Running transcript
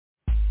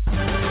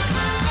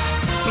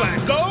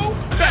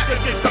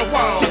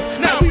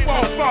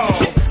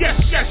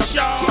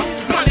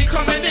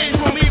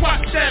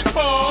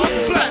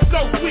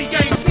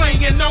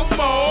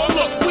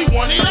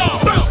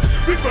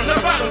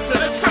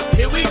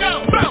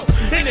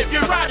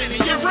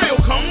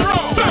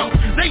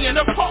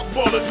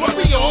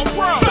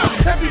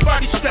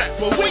Everybody strapped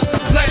for we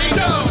let it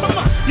go. Come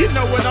on. You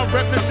know when I'm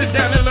reppin', sit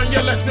down and learn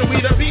your lesson.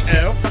 We the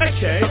B.L.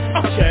 Okay,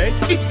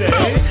 easy.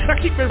 I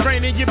keep it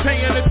raining, you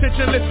paying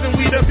attention. Listen,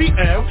 we the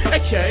B.L.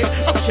 Okay,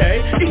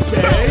 easy.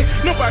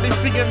 Nobody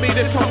seeing me,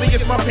 this homie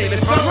is my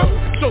painted flow.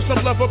 Show some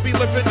love, I'll be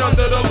living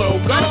under the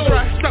logo.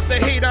 Stop the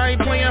hate, I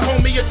ain't playing,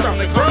 homie, it's time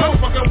to grow.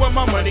 Fucking with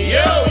my money,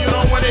 yo, you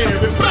don't wanna hear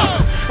it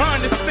blow.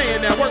 I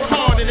understand that, work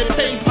hard and it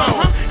pays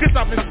more. Cause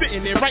I've been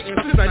sitting there writing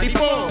since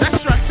 94. That's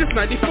right, since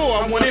 94,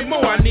 I wanted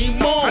more, I need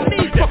more. I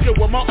need fucking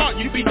with my art,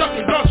 you be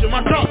ducking, dodging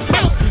my dark.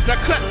 Now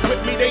clap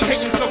with me, they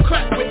hating, so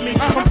clap with me.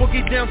 I'm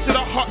boogie down to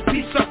the heart,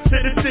 peace up to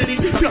the city.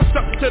 Just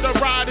up to the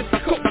riders,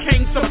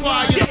 cocaine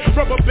suppliers.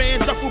 Rubber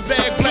bands, duffel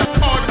bag, black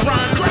card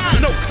grind.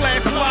 No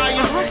class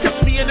liars,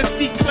 catch me in the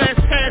C-class,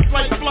 pass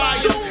like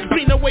flyers.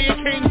 Mean the way it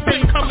came,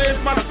 same color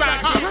as my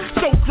socket.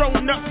 So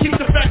grown up, keep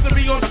the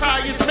factory on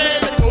tires,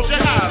 man.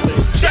 Ocean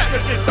Island, check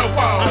against the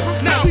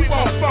wall. Now we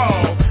won't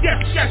fall.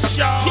 Yes,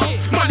 y'all.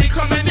 Money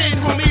coming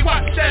in, homie,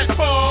 watch that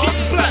fall.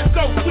 Black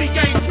Ghost, we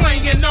ain't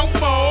playing no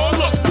more.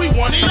 Look, we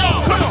want it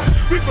all. Come on,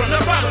 we from the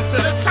bottom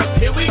to the top,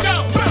 here we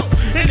go.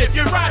 And if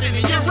you're riding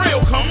and you're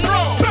real, come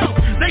roll.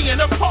 They in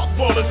the park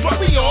ballers, but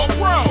we all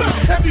pro.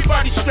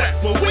 Everybody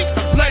strapped, but we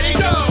let it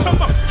go.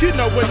 Come on, you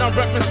know when I'm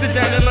reppin', sit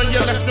down and learn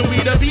your lesson.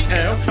 We the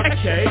B.L.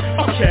 Okay,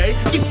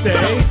 easy.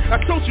 I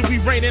told you we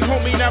raining,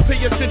 homie, now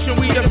pay attention.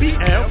 We the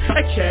B.L.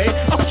 Okay,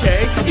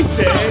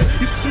 easy.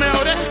 You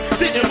smell that?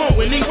 Sitting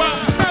more in the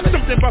wild.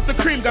 Something about the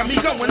cream got me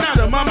going out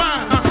of my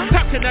mind.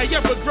 How can I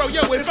ever grow,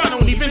 yo, if I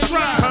don't even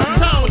try?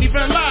 I don't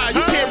even lie,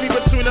 you can't read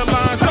between the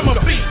lines. I'm a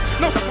beat,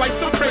 no slice,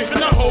 I'm craving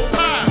the whole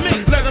pie.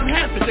 Let them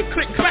have it, the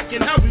click, clack,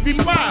 and how we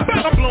reply.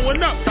 I'm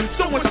blowing up,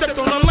 someone stepped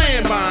on a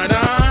landmine.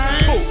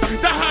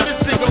 The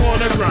hottest nigga on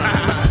the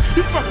grind.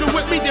 You fucking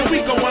with me, then we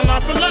go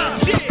line for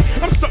line.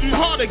 I'm something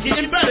harder,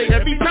 getting better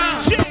every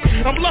time.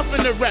 I'm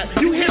bluffing the rap,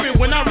 you hear it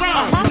when I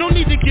rhyme. No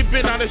need to get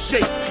bent out of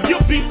shape,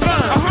 you'll be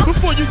fine.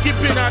 Before you get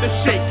bent out of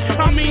shape,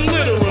 I mean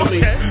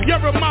literally. You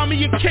remind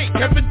me of cake,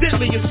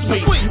 evidently it's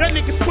sweet. That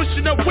nigga's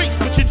pushing up weights,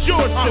 but your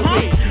jaw's still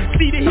weak.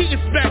 See the heat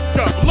is backed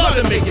up, love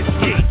to make it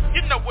ski.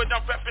 You know what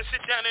I'm reppin', sit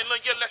down and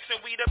learn your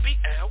lesson. We the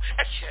B.L.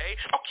 Okay,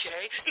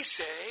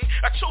 easy.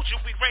 I told you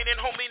we raining,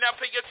 homie, now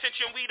pay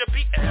attention. We the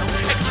B.L.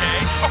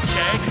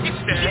 Okay,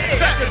 easy.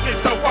 Back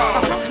against the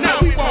wall, now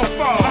we won't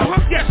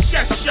fall. Yes,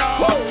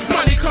 y'all.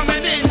 Money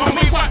coming in,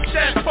 homie, watch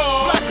that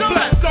fall.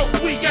 Black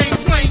Ghost, we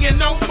ain't playing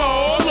no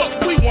more.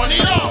 Look, we want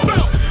it all.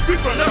 We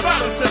from the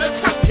bottom to the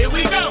top, here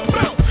we go.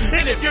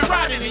 And if you're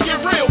riding and you're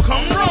real,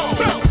 come roll.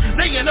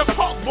 They in the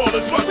park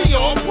ballers, but we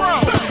all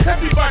pro.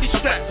 Everybody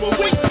strapped, but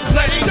we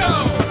let it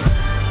go.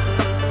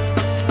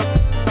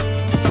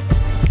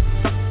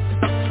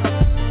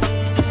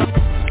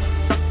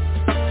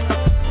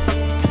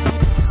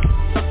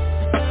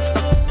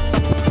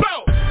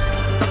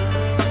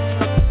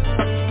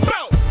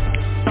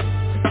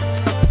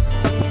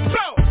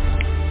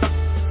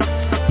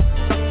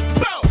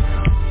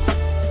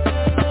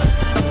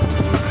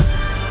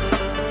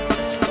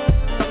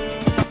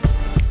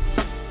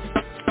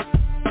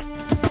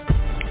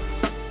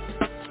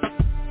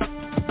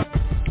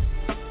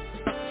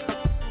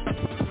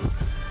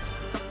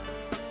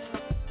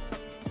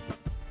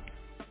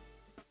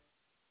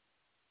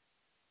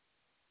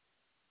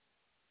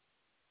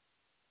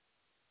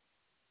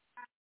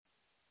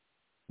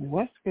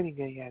 What's pretty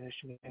good, y'all? This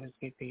should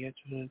escape the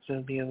YouTube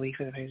to B.O.E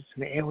for the pages to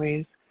the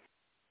Airwaves.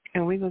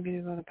 And we're going to get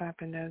it on the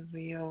popping as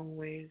we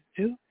always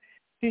do.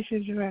 This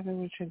is your record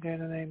with your girl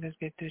tonight. Let's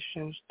get this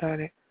show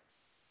started.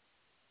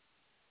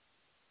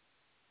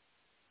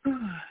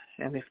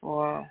 And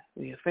before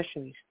we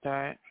officially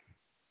start,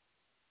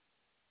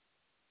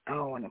 I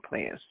want to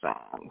play a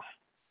song.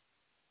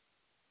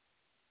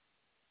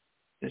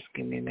 Just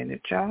give me a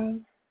minute, y'all.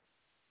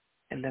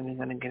 And then we're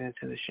going to get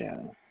into the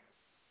show.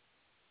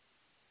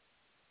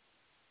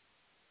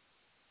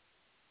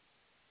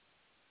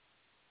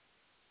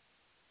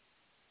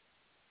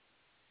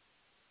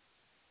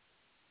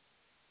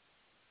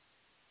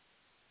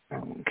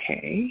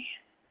 Okay.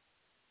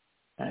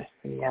 Let's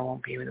see, I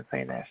won't be able to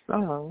play that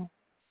song.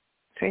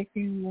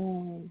 Taking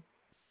long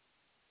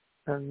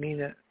for me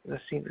to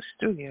see the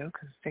studio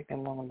because it's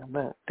taking long to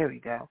look. There we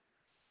go.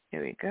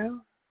 Here we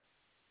go.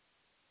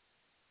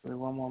 With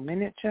one more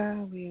minute,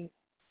 child. We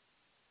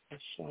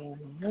showing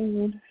the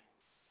load.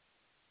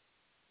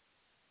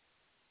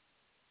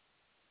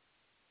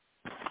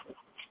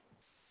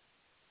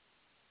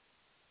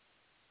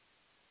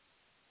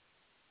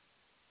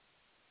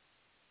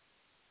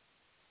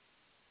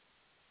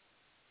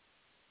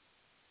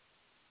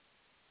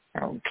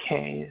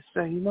 Okay,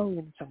 so you know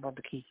we're going to talk about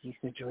the Kiki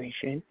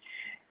situation.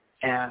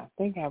 And I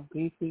think I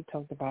briefly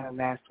talked about it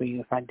last week.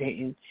 If I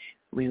didn't,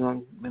 we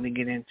won't really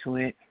get into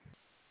it.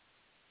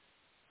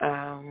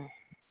 So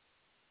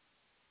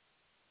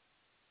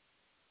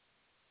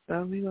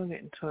we're going to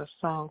get into a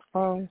song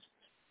first.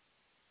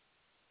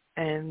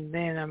 And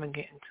then I'm going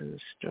to get into the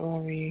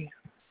story.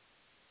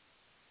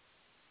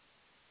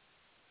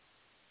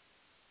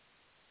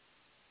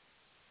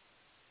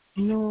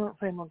 You know what?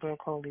 Play my girl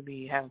Coley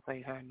B. Haven't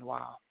played her in a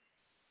while.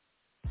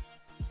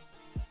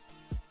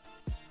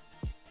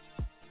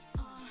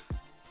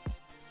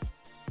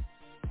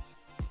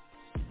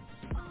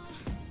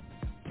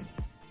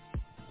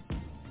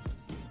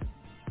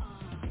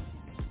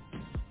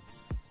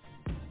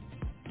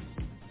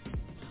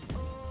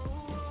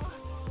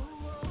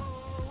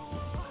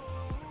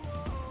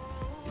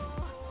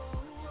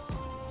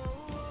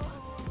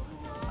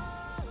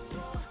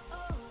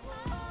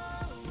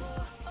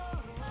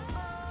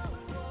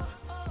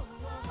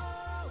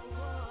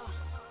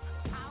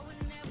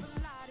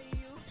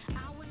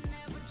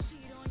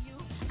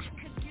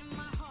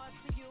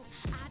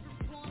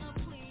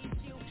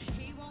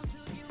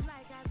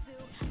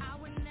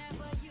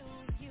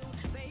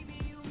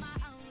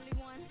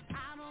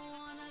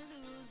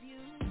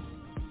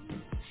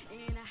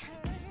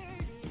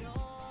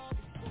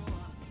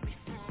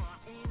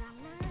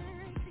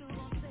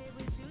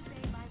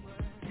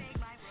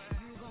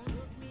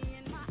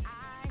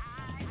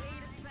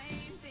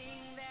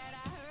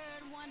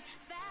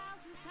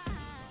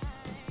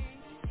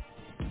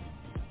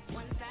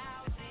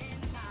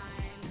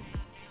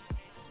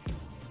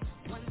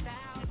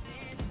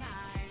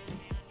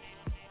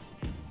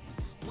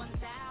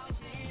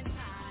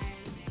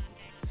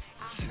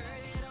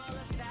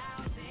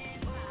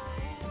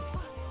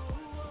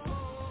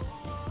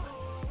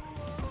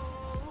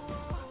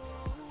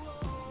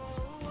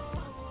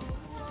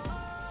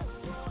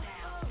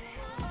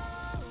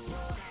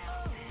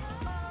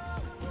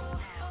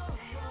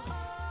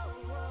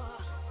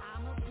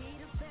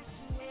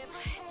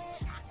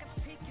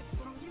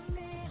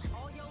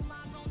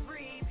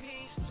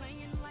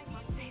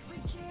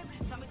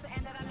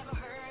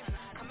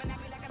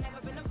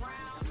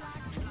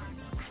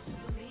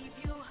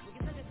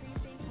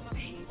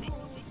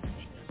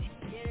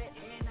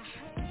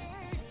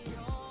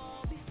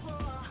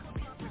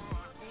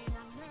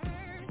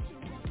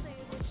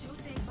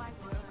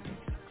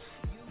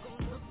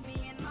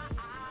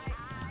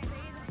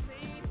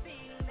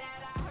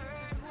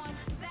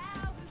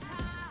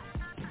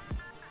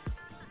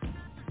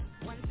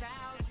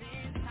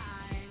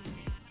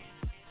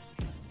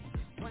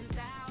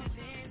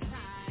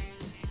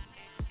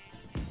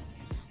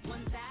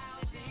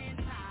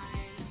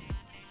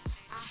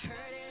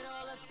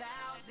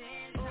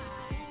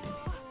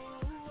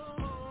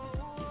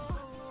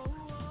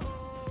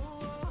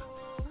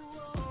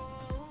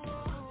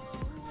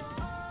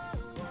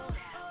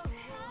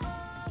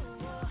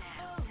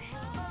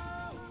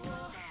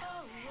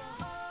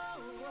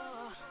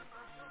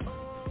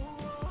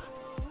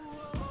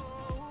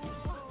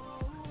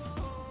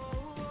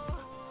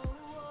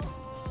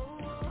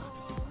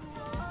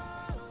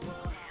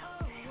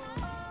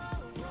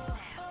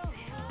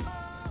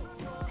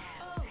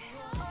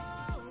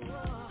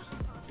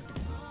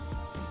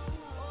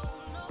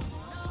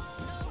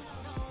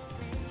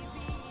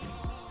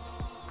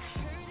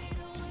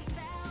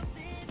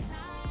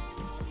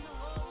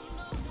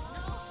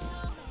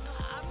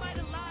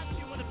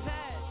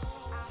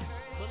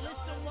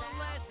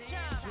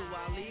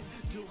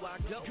 I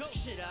go?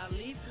 Should I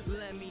leave?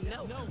 Let me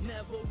know.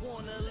 Never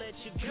wanna let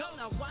you go.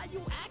 Now why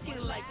you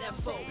acting like that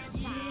for?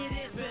 Yeah,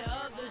 there's been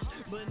others,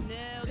 but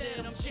now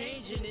that I'm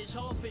changing, it's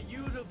hard for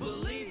you to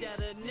believe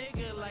that a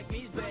nigga like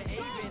me's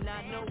behaving.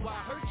 I know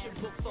I hurt you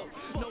before.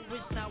 No,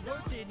 it's not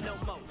worth it no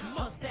more.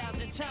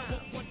 1,000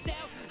 times, 1,000.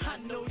 I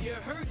know you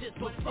heard this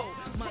before,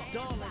 my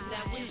darling.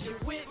 Now is you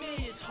with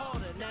me? It's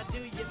harder. Now do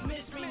you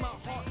miss me? My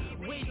heart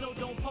ways, no,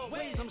 don't part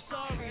ways. I'm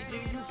sorry. Do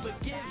you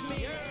forgive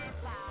me?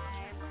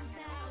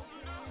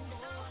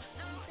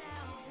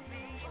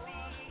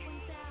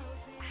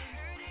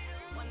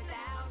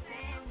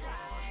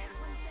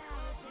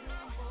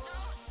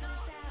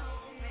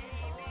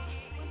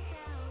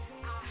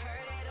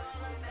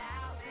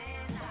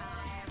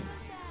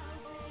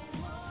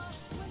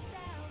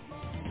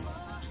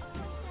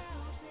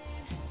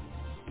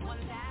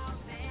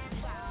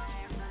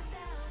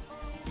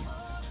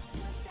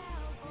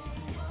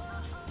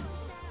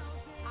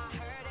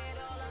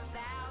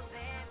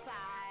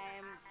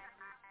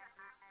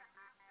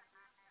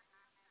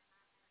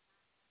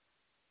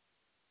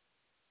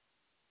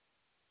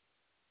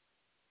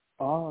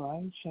 All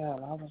right,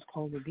 child. I was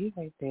Kobe B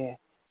right there.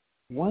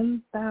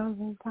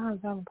 1,000 times.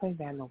 I haven't played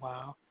that in a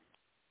while.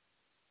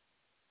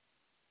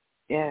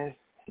 Yes.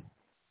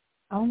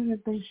 I don't even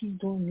think she's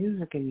doing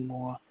music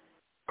anymore,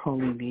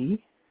 Kobe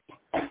B.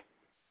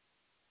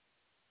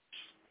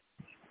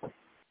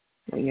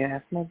 But yeah,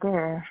 that's my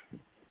girl.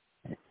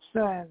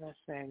 So as I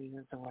said, we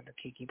was doing the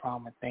Keke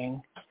Palmer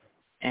thing.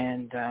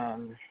 And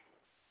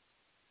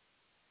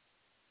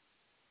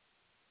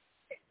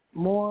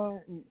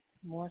more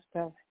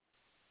stuff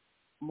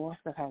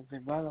has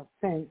developed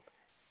since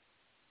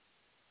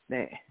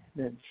the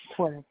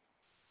Twitter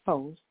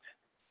post.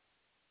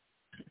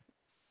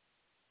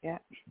 Yeah.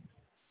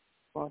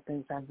 More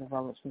things have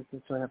developed since the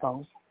Twitter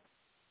post.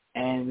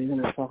 And we're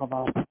going to talk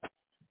about it.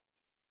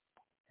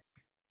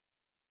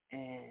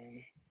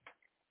 And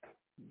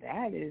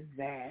that is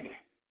that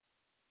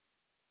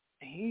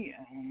he,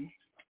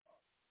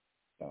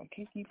 so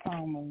Keke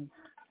Palmer's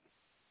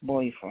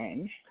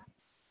boyfriend,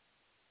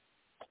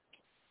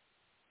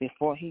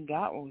 before he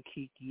got with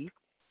Keke,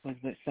 was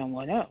with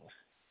someone else.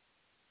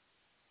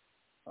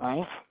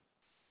 Right?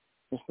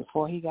 Just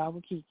before he got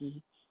with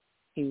Keke,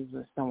 he was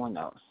with someone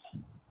else.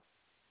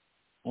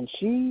 And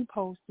she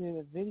posted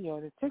a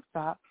video to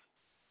TikTok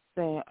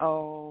saying,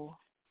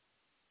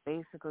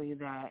 basically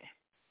that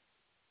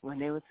when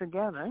they were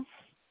together,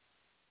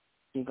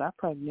 she got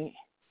pregnant,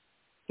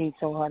 he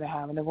told her to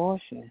have an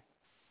abortion.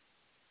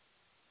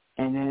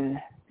 And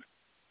then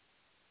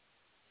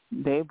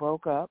they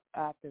broke up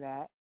after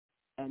that,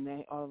 and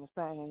then all of a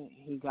sudden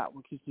he got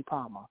with Keke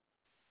Palmer.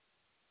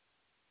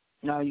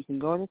 Now you can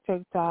go to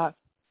TikTok.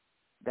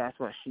 That's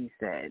what she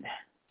said.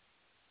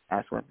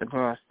 That's what the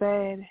girl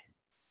said.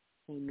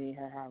 He made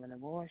her have an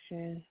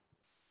abortion.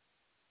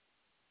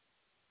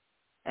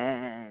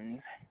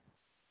 And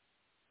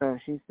so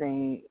she's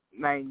saying,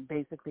 like,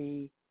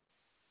 basically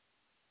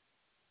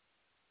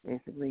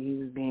he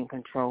was being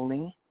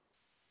controlling.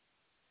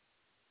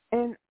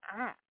 And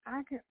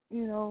I could,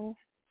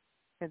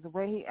 because the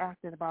way he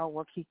acted about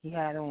what Keke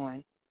had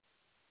on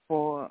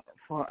for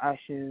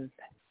Usher's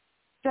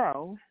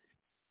show,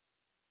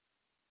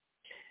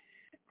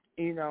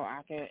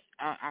 I can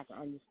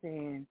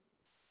understand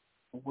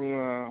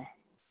where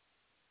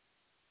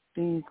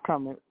she's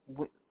coming.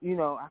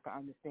 I can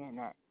understand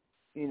that.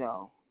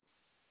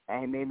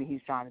 And maybe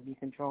he's trying to be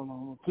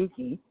controlling with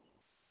Keke,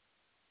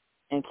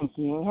 and Keke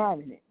ain't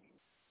having it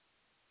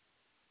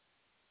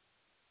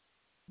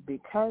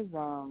because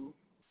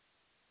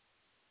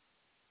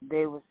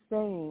they were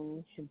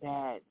saying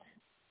that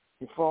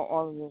before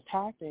all of this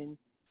happened,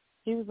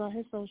 he was on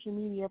his social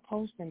media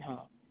posting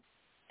her,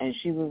 and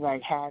she was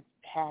like half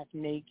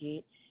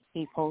naked.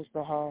 He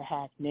posted her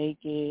half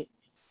naked.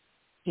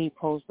 He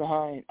posted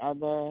her in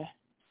other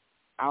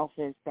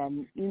outfits that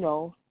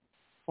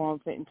form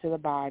fit into the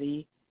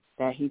body.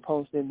 That he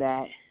posted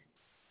that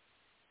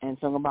and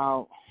talking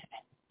about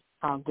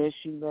how good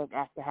she looked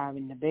after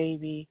having the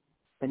baby,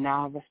 but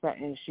now all of a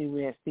sudden she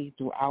wears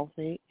see-through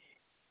outfit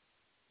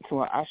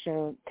to an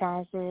Usher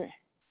concert.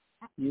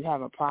 You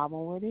have a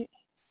problem with it?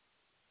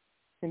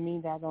 To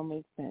me, that don't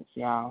make sense,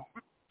 y'all.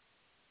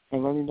 It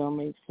really don't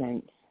make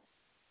sense.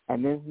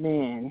 And this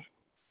man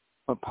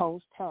would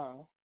post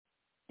her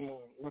in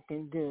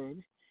looking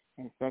good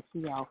in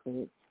sexy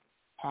outfits,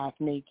 half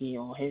naked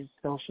on his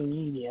social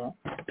media,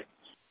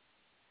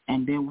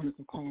 and then want to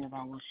complain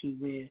about what she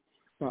wears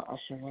to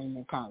Usher in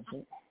the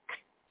concert.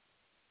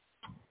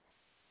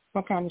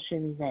 What kind of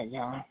shit is that,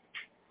 y'all?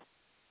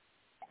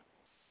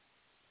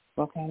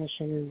 What kind of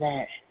shit is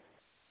that?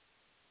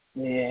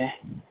 Yeah.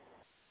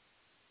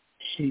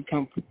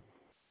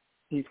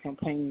 He's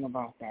complaining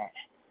about that.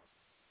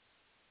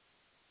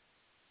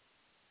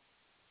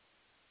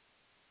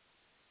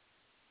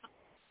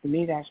 To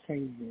me, that's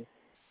crazy.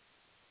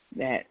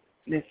 That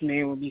this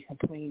man would be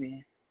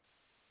complaining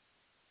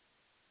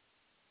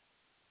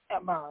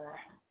about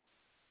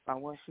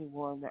what she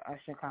wore at the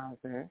Usher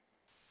concert.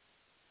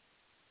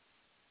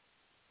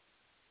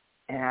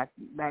 And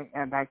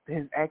like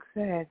his ex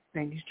said,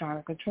 think he's trying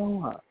to control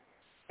her,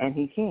 and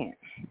he can't.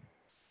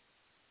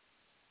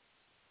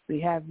 We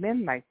have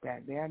men like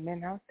that. There are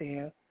men out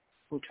there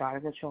who try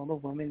to control the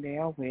women they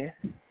are with,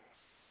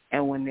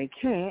 and when they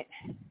can't,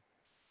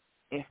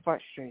 it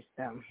frustrates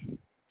them.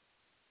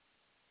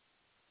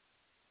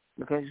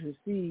 Because you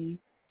see,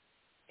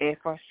 it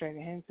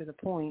frustrated him to the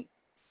point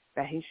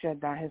that he shut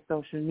down his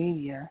social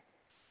media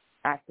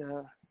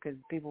because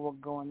people were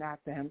going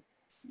after him.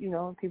 You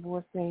know, people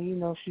were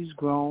saying, she's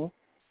grown.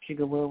 She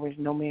could wear what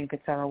no man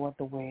could tell her what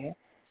to wear.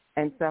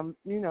 And some,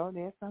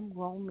 there's some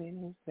grown men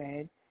who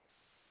said,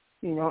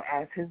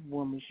 as his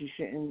woman, she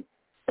shouldn't,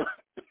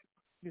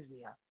 excuse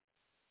me,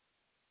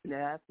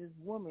 that as his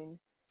woman,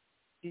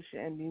 she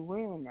shouldn't be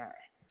wearing that.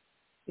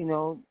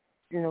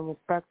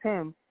 Respect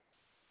him.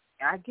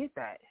 I get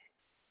that.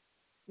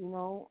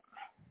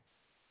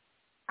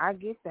 I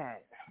get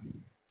that.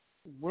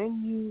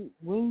 When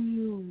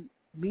you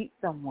meet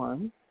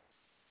someone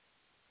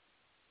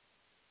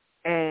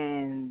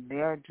and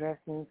they're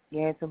dressing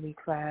scantily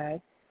clad,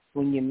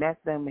 when you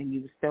met them and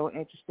you were still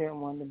interested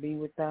and wanted to be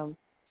with them,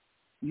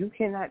 you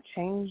cannot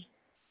change.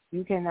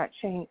 If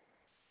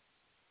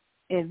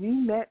you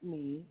met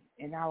me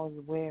and I was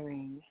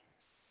wearing,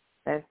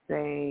 let's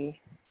say,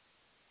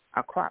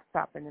 a crop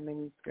top and a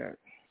mini skirt,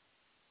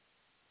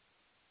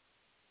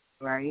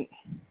 right?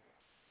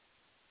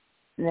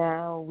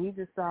 Now, we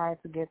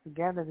decide to get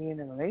together, be in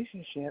a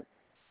relationship.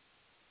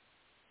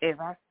 If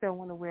I still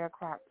want to wear a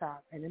crop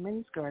top and a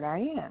mini skirt, I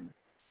am.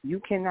 You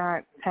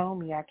cannot tell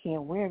me I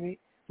can't wear it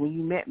when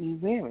you met me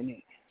wearing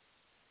it.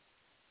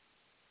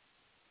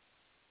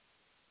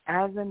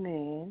 As a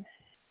man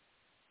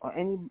or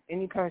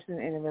any person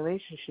in a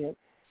relationship,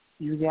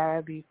 you got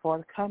to be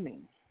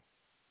forthcoming.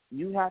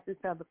 You have to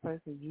tell the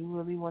person you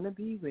really want to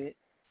be with,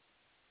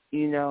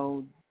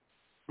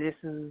 this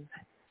is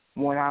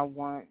what I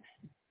want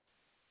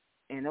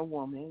in a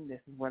woman.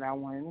 This is what I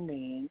want in a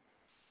man.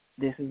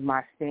 This is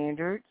my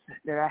standards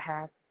that I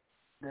have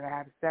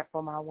set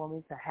for my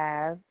woman to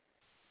have,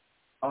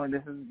 or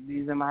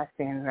these are my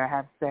standards I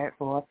have set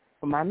for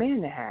my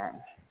man to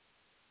have.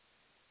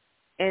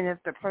 And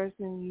if the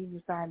person you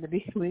decide to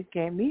be with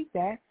can't meet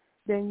that,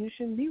 then you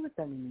shouldn't be with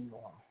them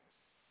anymore.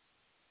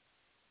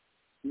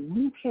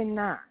 You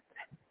cannot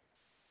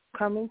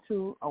come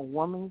into a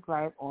woman's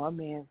life or a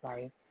man's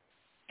life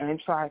and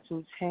try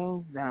to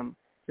change them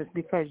just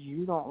because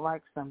you don't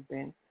like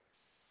something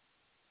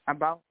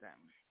about them.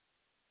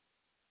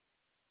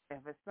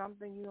 If it's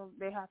something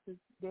they have to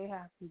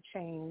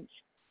change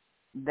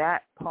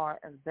that part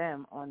of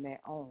them on their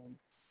own.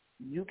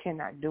 You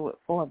cannot do it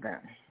for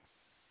them.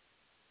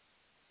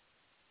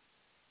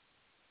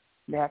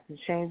 They have to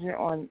change it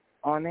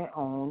on their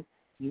own.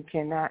 You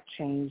cannot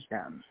change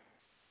them.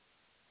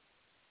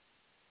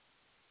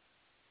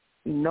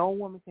 No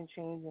woman can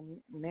change a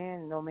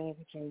man. No man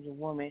can change a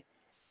woman.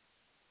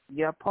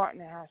 Your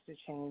partner has to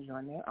change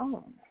on their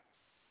own.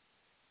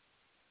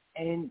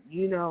 And,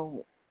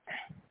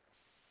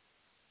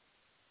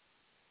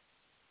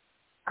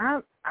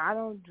 I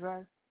don't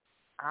dress.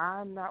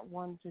 I'm not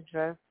one to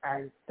dress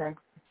as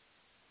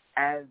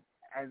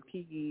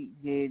Kiki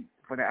did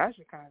for the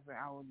Usher concert.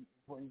 I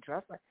wouldn't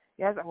dress like.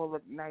 Yes, I would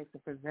look nice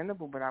and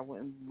presentable, but I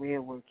wouldn't wear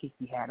what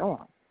Kiki had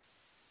on,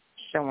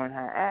 showing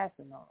her ass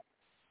and all.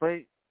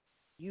 But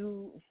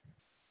you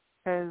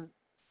has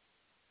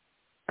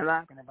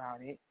laughing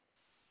about it,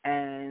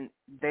 and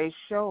they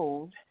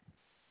showed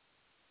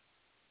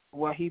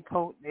what he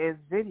posted. There's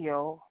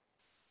video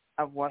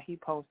of what he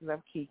posted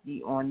of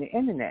Kiki on the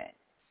internet.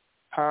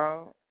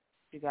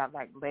 She got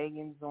like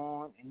leggings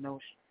on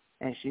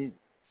and she's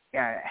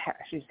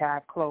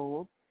half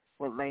clothed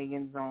with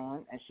leggings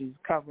on, and she's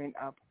covering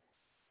up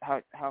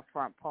her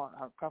front part,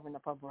 covering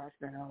up her breast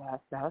and all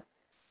that stuff.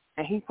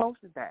 And he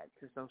posted that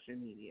to social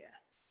media.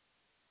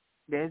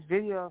 There's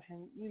video of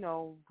him,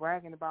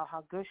 bragging about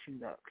how good she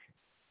look.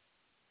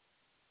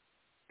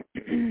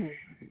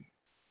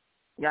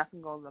 Y'all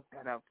can go look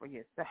that up for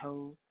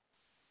yourselves.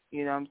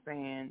 You know what I'm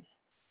saying?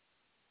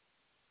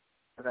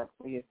 Look that up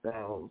for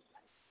yourselves.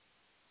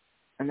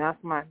 And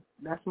that's my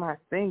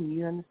thing.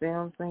 You understand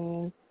what I'm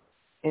saying?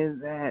 Is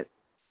that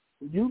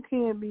you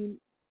can't be,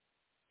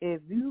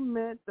 if you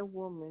met the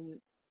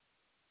woman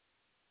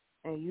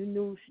and you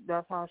knew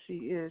that's how she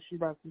is, she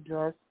likes to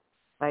dress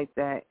like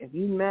that. If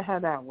you met her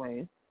that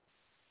way,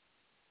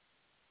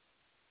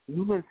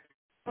 you can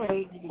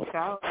say, you can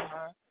shout at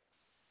her,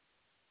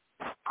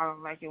 I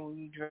don't like it when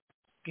you dress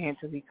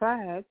scantily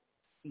clad.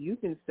 You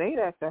can say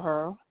that to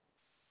her,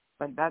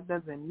 but that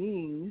doesn't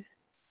mean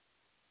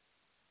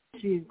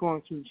she's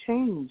going to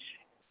change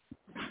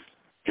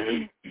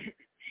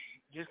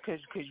just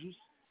because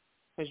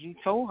you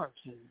told her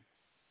to.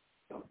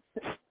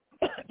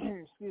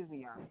 Excuse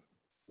me, y'all.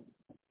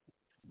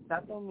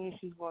 That don't mean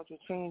she's going to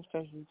change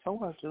because you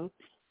told her to.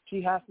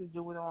 She has to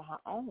do it on her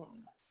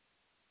own.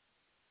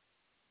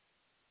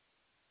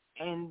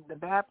 And the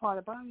bad part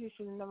about it, he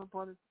should have never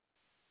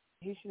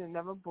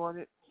brought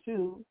it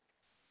to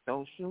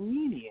social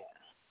media.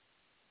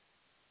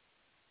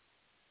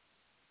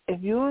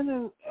 if you're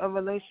in a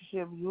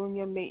relationship, you and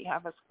your mate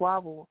have a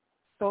squabble,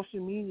 social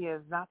media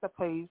is not the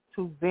place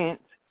to vent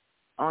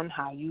on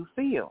how you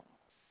feel.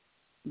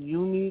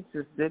 You need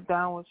to sit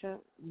down with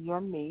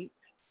your mate,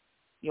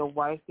 your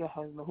wife, your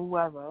husband,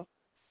 whoever,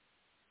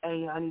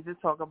 and y'all need to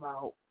talk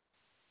about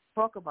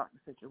the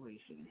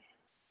situation.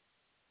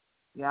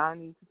 Y'all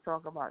need to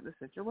talk about the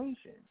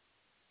situation.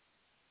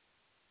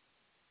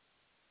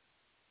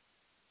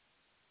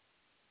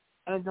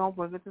 And don't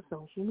bring it to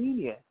social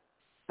media.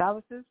 That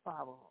was his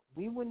problem.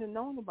 We wouldn't have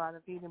known about it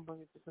if he didn't bring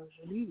it to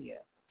social media.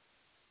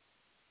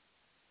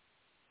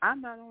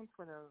 I'm not on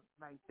Twitter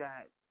like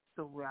that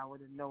so where I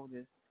would have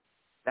noticed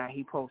that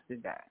he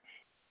posted that.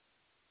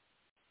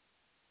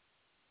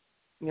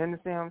 You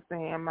understand what I'm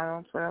saying? I'm not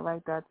on Twitter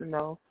like that to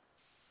know.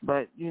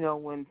 But,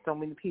 when so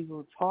many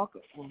people talk,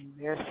 when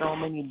there's so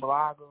many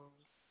bloggers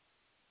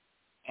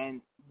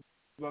and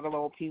regular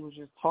old people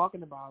just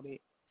talking about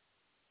it,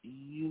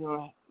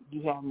 you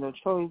have no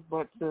choice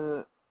but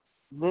to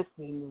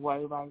listen to what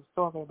everybody's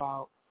talking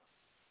about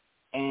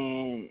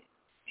and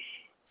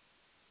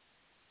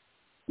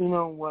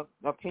what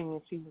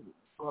opinions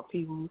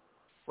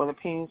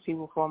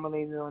people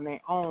formulated on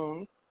their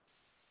own,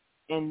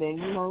 and then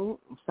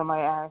if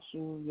somebody asks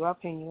you your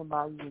opinion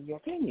about it, you give your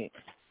opinion.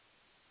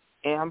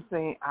 And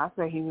I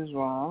say he was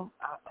wrong.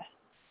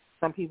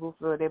 Some people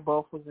feel they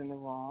both was in the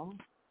wrong,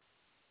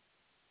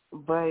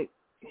 but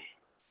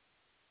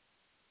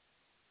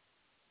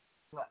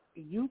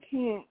you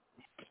can't.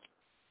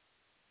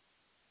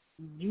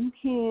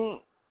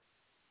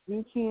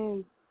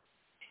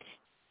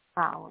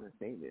 I want to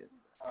say this.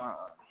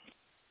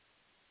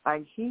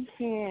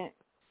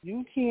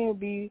 You can't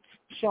be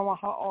showing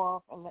her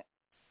off,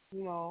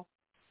 showing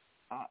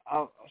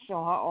her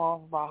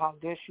off about how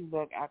good she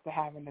look after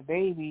having the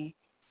baby,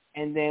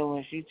 and then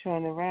when she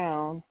turn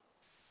around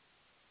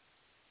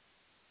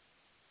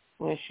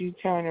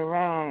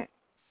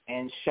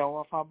and show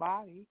off her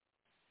body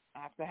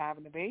after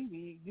having the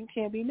baby, you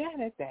can't be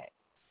mad at that.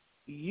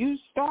 You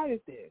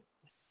started this.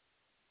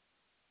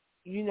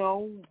 A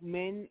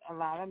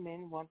lot of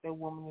men want their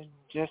woman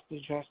just to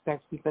dress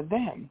sexy for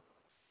them.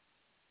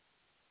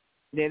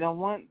 They don't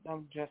want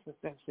them just to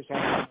sexy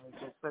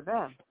just for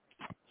them.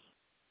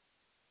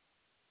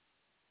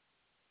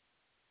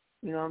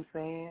 You know what I'm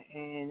saying?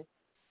 And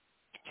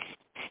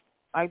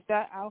like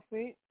that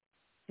outfit,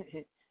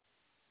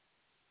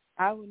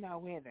 I would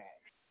not wear that.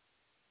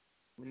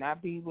 I would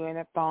not be wearing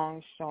a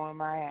thong showing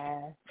my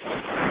ass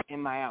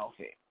in my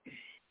outfit.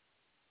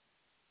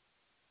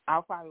 I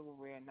probably would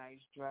wear a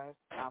nice dress.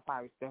 I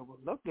probably still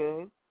would look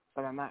good,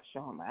 but I'm not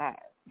showing my ass.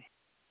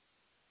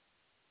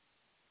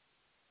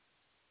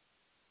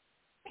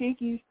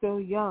 Kiki's still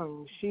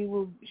young. She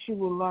will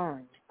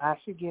learn. As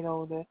she get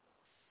older,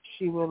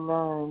 she will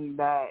learn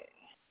that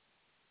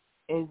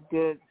it's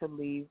good to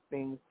leave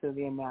things to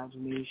the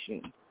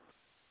imagination.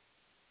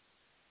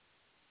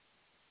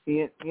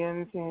 You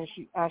understand?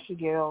 As she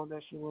get older,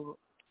 she will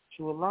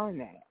learn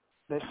that.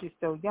 But she's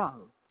still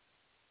young.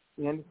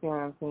 You understand what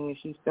I'm saying?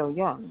 She's still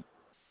young.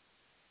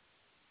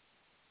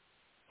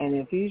 And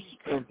if he's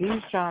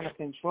trying to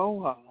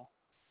control her,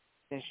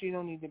 then she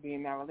don't need to be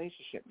in that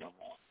relationship no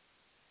more.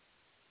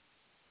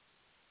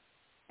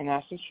 And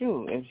that's the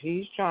truth. If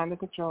he's trying to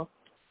control,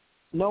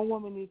 no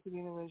woman needs to be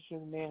in a relationship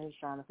with a man who's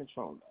trying to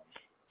control them.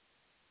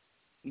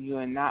 You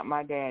are not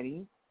my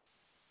daddy.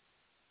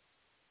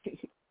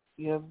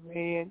 You're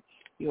saying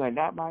you are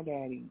not my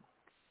daddy.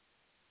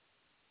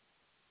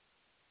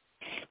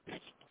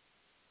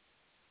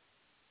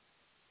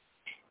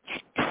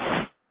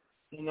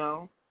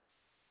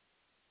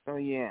 So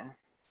yeah.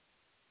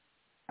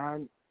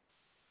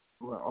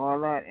 With all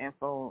that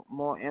info,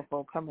 more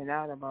info coming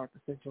out about the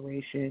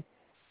situation,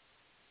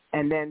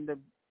 and then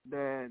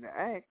the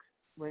ex,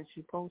 when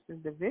she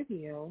posted the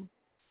video,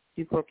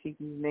 she put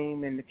Kiki's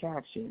name in the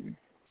caption,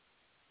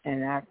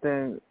 and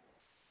after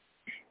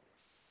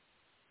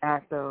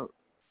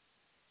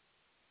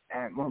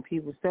when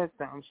people said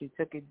something, she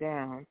took it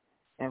down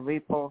and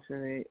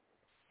reposted it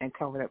and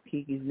covered up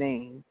Kiki's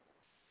name.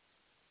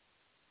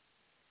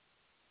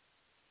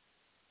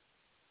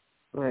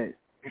 But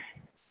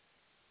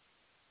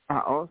I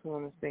also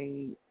want to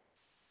say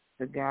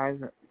to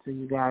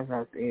you guys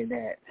out there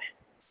that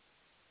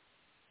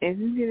if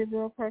you get a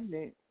girl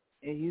pregnant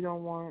and you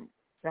don't want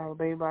to have a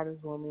baby by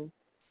this woman,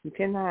 you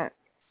cannot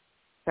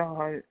tell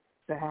her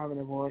to have an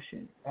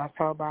abortion. That's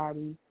her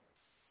body.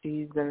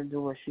 She's going to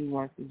do what she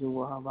wants to do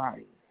with her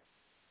body.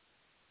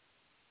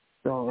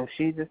 So if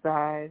she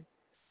decides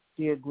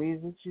she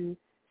agrees with you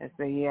and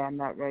say, yeah, I'm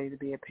not ready to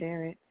be a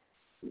parent,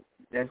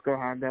 let's go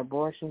have the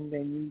abortion,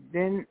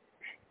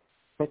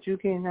 but you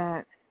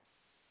cannot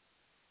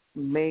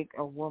make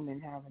a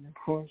woman have an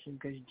abortion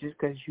just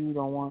because you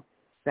don't want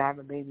to have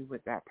a baby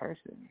with that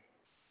person.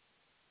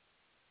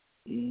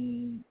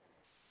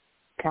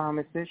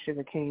 Common sense should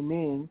have came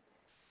in,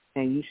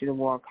 and you should have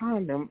worn a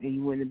condom, and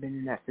you wouldn't have been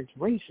in that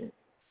situation.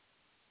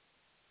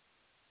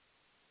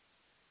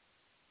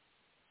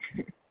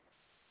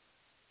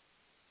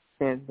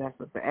 Because that's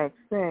what the ex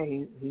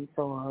said. He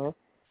told her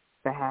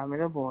to have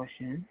an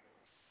abortion.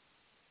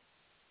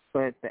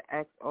 But the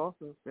ex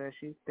also says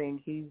she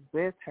thinks he's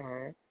with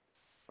her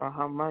for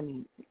her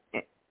money.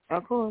 And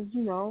of course,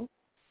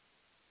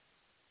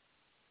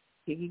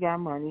 Kiki got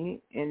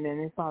money, and then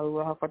it's probably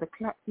with her for the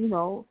clout,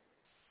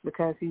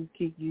 because he's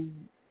Kiki's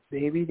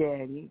baby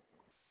daddy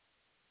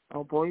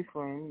or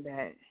boyfriend,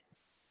 that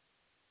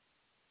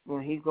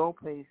when he go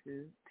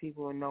places,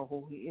 people will know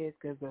who he is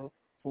because of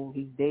who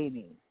he's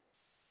dating.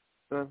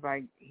 So it's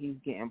like he's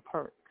getting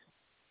perks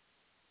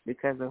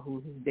because of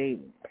who he's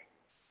dating.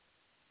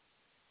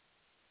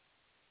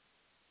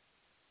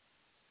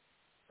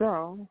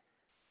 So,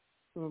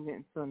 we'll get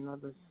into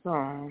another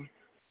song.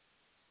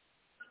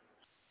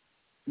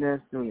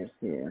 Let's do this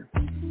here.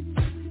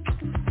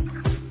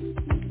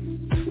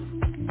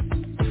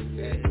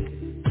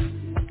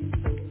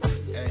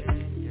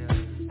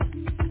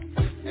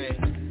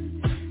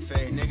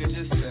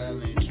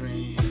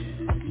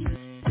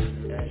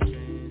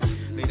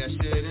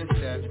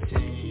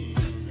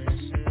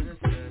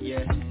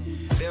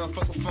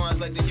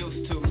 Funds like they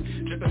used to.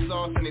 Drippin'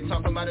 sauce and they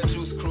talking about a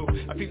juice crew.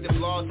 I peep the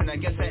blogs and I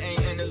guess I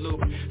ain't in the loop.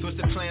 Switch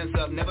the plans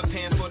up, never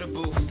paying for the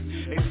booth.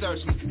 They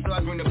search me, so I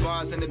bring the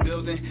bars in the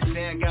building.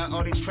 Saying got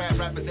all these trap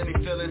rappers and they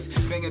feelings.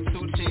 Banging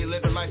Tucci,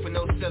 living life with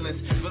no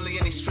ceilings. Really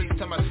in these streets,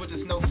 tell my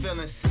switches no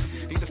feelings.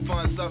 Need the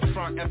funds up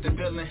front after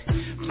billing.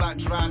 Block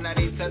dry, now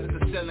they test the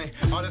ceiling.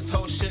 All this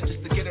whole shit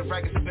just to get a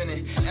record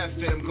spinning. F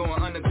it, I'm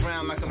going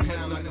underground like I'm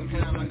Hitler.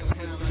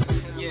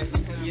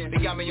 Yeah, they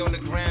got me on the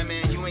gram,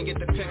 man, you ain't get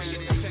the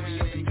picture.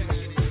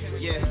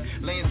 Yeah,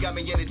 lanes got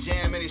me in the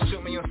jam and they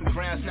shoot me on some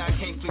grounds. Now I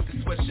can't flip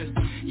the switcher.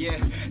 Yeah,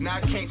 now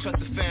I can't trust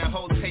the fan.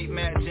 Whole tape,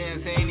 mad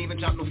jams, they ain't even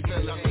drop no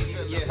filler.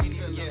 Yeah,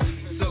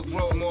 Silk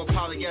Road, more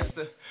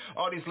polyester.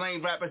 All these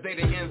lame rappers, they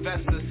the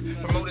investors.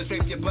 Promoters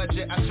rape your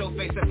budget. I show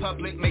face in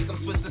public, make them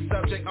switch the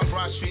subject. I'm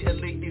Broad Street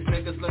elite, these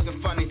niggas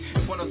looking funny.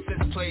 If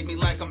 106 played me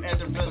like I'm Ed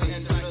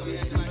Billy.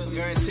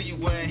 Guarantee you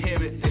wouldn't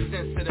hear it. It's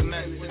sense to the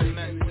mess.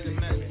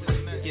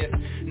 Yeah,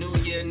 new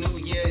year,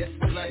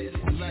 it's light.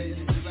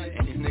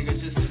 And these niggas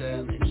just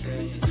selling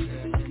dreams.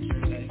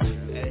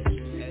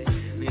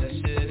 Leave that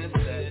shit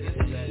inside.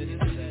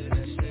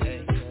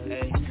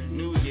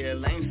 New year,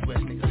 lame switch,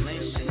 niggas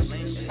lame shit.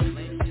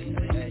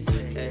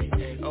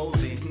 Old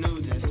these new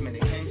this, man, they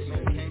can't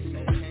smoke.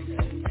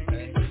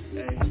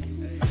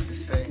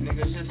 This fake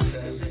niggas just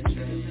selling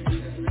dreams.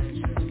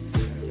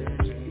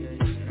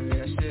 Leave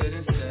that shit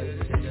inside.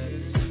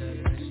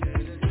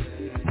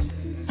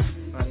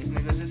 All these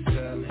niggas just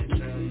selling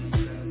dreams.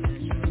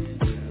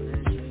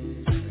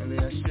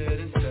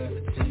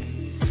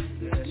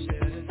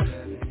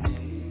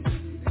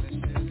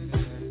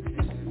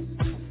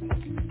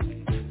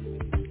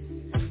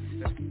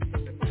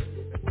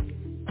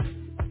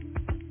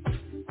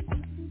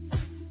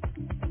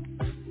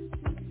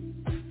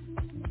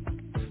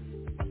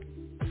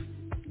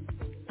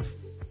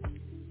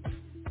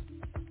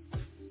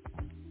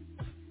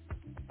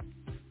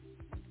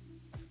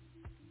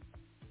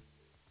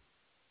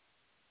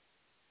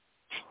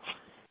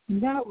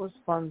 That was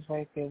Funds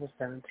right there with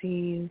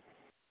 17.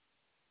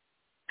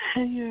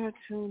 And you're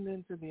tuned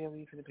in to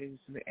B.O.E for the pages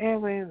of the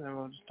Airwaves and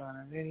Road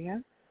Starter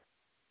Video.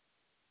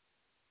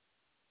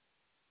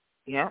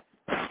 Yep.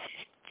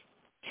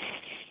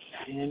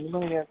 And we're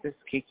going to get this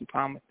Keke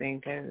Palmer thing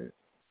because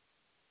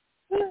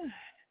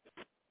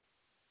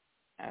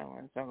I don't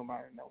want to talk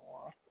about it no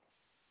more.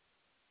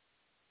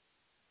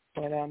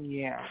 But,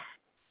 yeah.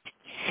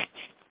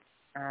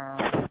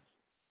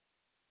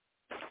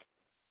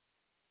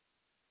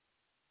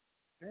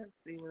 Let's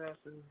see what else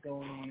is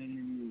going on in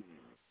the news.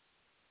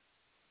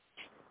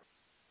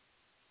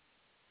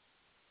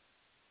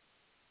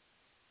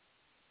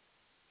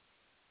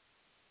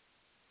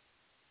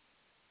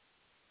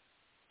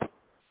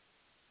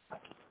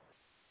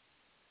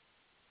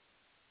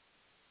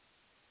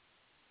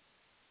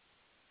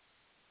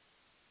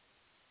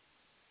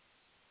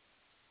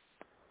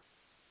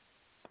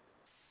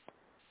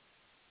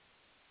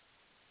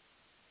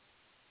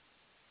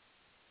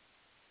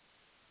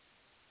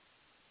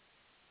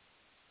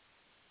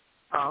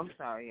 Oh, I'm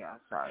sorry, yeah,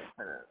 sorry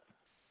for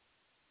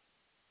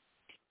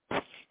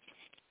that.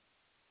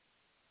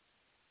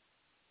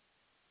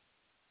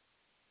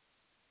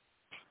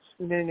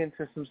 We're getting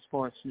into some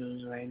sports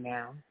news right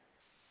now.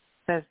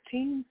 Says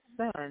teen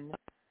son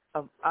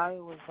of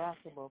Iowa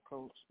basketball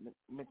coach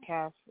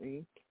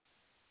McCaffrey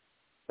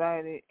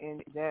cited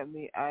in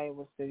deadly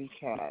Iowa City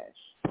cash.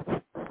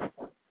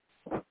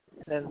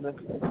 Says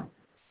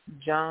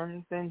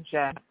Jonathan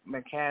Jack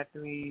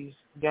McCaffrey's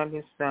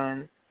youngest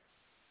son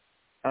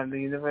of the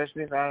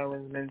University of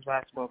Iowa's men's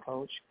basketball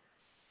coach,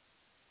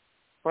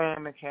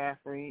 Fran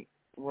McCaffrey,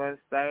 was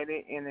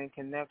cited in a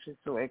connection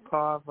to a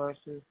car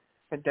versus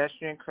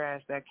pedestrian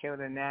crash that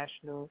killed a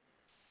National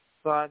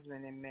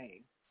Guardsman in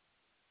May.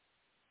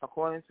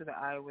 According to the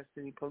Iowa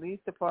City Police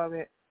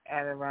Department,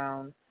 at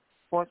around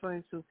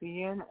 4:22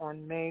 p.m.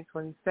 on May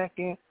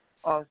 22nd,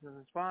 officers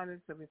responded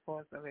to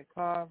reports of a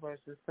car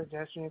versus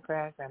pedestrian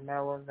crash at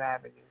Melrose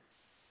Avenue.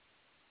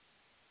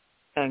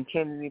 and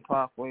Kennedy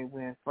Parkway.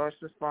 When first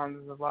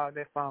responders arrived,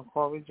 they found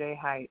Corey J.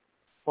 Height,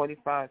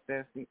 45,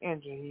 seriously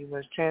injured. He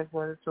was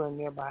transported to a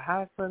nearby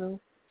hospital.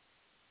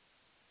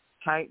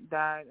 Height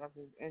died of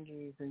his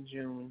injuries in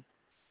June.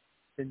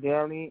 The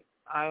Daily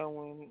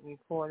Iowan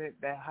reported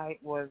that Height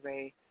was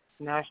a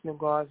National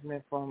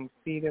Guardsman from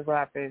Cedar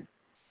Rapids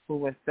who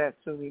was set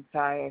to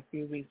retire a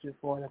few weeks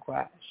before the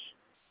crash.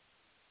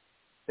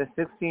 The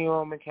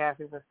 16-year-old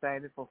McCaffrey was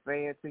cited for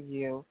failure to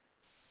yield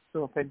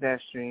to a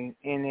pedestrian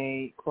in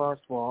a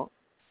crosswalk,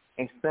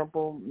 a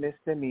simple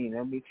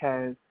misdemeanor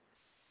because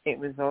it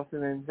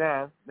resulted in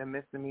death. The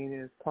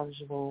misdemeanor is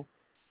punishable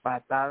by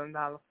a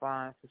 $1,000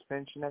 fine,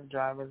 suspension of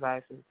driver's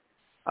license,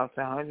 up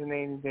to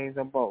 180 days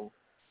or both.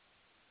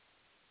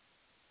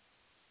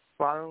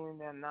 Following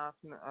the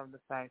announcement of the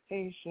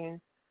citation,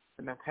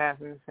 the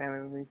McCaffrey family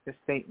released a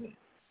statement.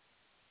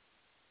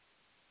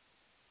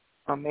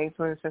 On May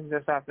 26th,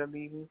 just after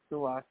leaving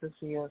school, our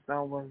 6-year-old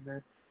son was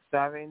the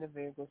driver in the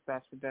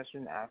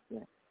vehicle/pedestrian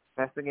accident.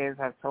 Investigators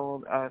have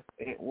told us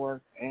it was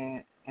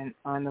an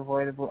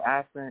unavoidable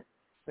accident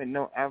with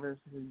no evidence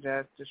to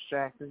suggest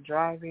distracted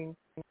driving.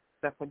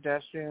 The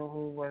pedestrian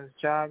who was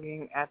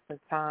jogging at the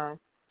time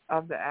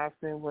of the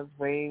accident was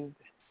waved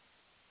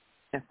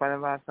in front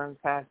of our son's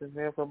passenger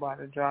vehicle by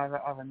the driver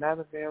of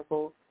another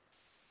vehicle.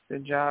 The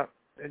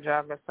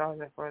jogger,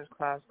 Sergeant First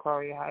Class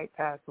Corey Height,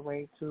 passed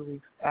away 2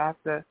 weeks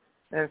after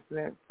the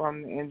incident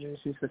from the injuries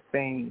he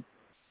sustained.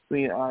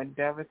 We are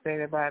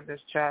devastated by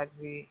this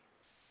tragedy.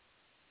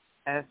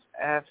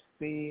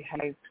 SFC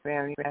Height's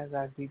family has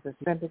our deepest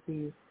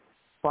sympathies.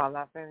 While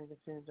our family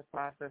continues to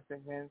process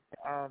events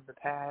of the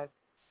past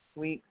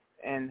weeks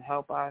and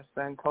help our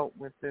son cope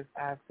with this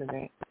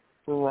accident,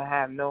 we will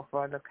have no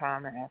further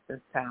comment at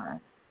this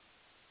time.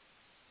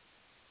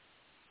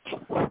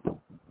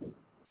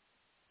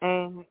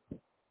 And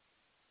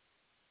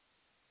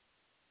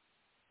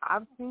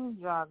I've seen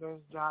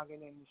joggers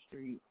jogging in the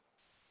street.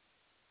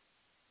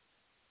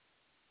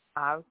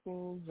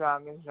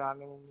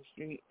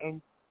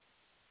 And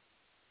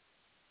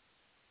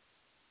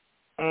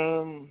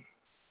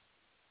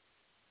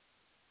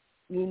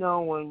you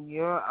know, when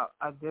you're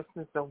a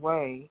distance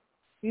away,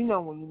 you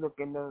know, when you look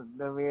in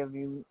the rear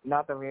view,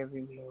 not the rear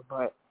view mirror,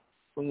 but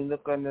when you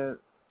look in the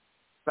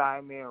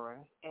side mirror,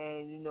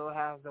 and you know, it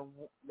has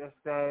that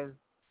says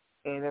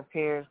it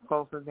appears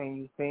closer than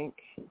you think.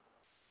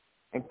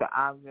 If the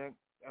object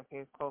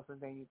appears closer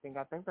than you think,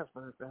 I think that's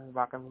what it says, if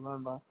I can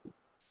remember.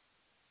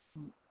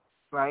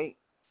 Right?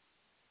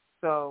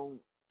 So,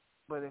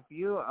 but if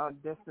you're a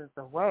distance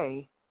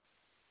away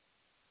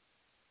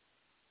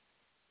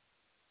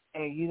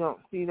and you don't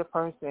see the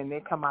person and they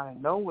come out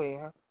of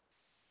nowhere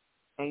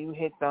and you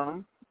hit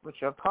them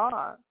with your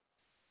car,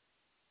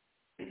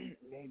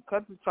 they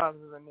cut the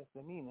charges as a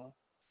misdemeanor.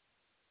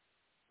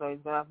 So he's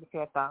going to have to pay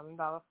a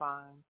 $1,000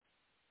 fine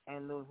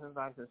and lose his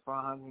license for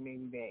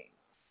 180 days.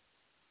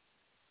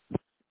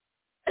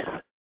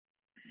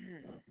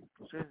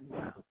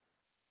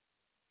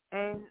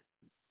 And,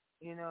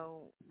 you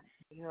know,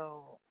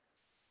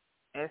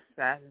 it's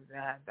sad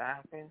that had to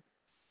happen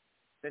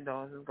to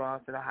those who go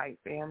out to the Height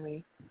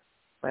family.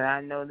 But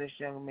I know this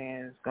young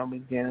man is going to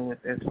be dealing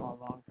with this for a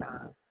long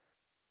time.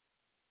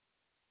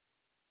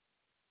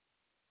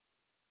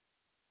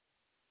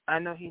 I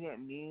know he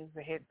didn't mean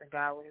to hit the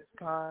guy with his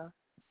car,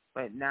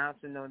 but now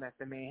to know that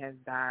the man has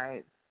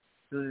died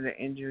due to the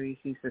injuries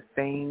he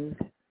sustained,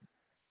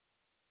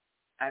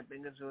 I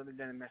think it's really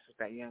going to mess with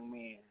that young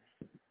man.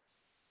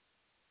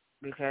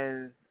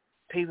 Because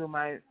people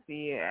might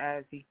see it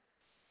as the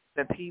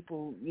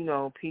people, you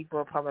know, people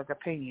of public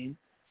opinion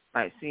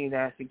might see it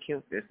as he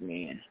killed this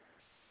man.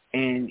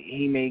 And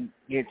he may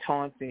get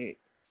taunted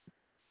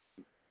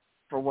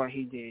for what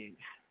he did.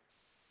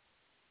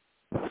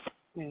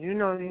 And you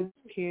know, these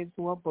kids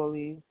who are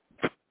bullies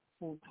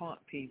who taunt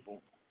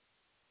people.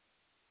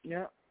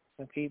 Yep,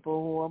 the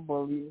people who are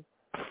bullies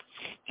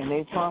and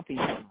they taunt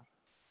people.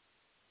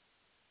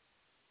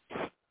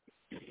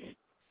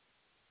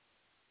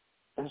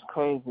 It's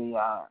crazy,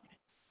 y'all.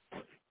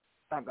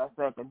 Like I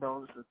said,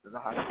 condolences to the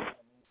Height family.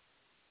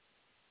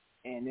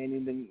 And they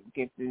need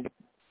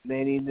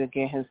to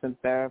get him some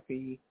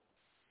therapy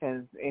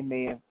because it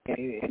may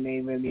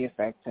really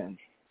affect him.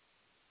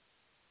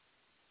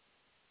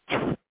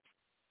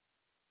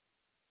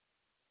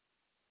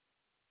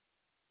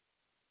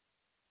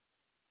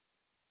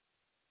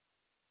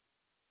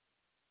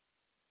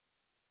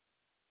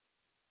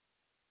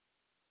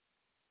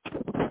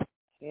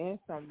 Here's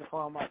something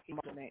for my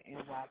people in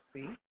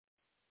NYC.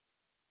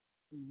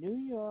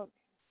 New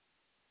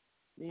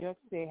York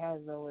State has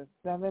over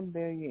 $7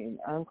 billion in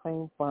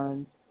unclaimed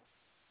funds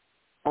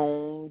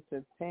owned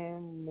to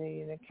 10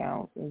 million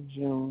accounts in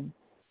June.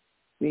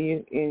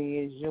 It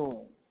is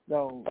June.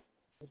 So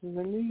this is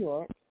in New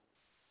York.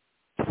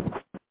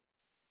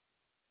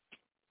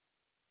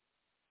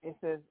 It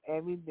says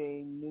every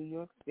day New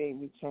York State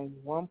returns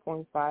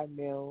 1.5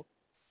 mil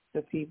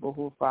to people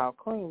who file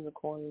claims,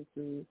 according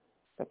to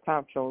the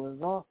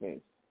comptroller's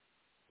office.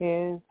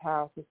 Here's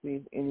how to see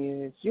if any of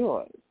it's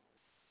yours.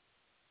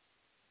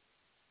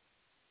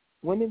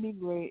 Wouldn't it be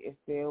great if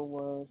there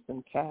was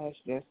some cash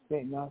just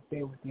sitting out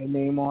there with their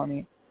name on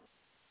it?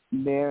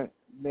 There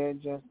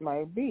just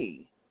might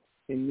be.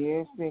 The New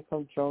York State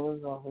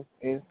Comptroller's Office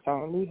is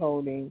currently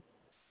holding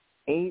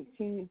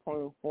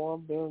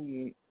 $18.4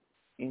 billion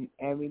in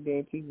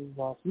everyday people's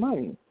lost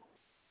money,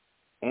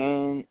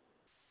 and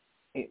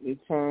it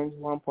returns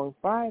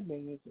 $1.5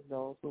 billion to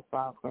those who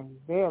file claims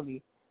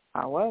daily.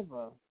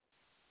 However,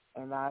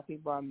 a lot of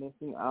people are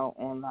missing out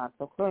on lots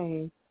of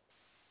claims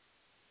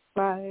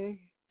by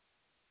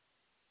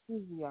a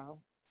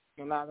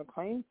lot of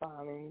claim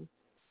filings,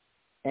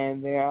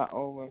 and there are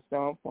over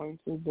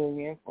 $7.2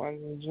 billion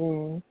funds in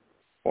June,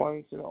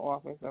 according to the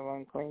Office of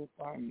Unclaimed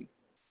Funds.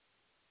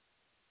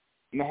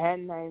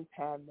 Manhattanites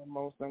have the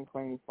most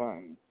unclaimed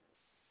funds,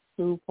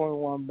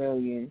 $2.1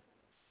 billion,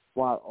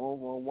 while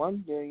over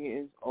 $1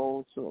 billion is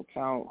owed to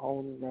account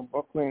holders in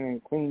Brooklyn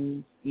and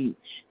Queens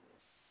each.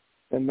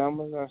 The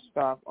numbers are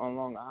stark on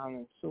Long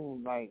Island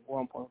too, like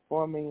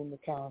 1.4 million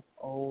accounts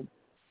owed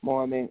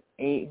more than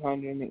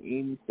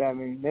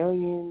 $887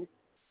 million.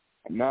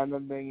 Another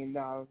 $1 billion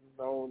is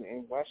owed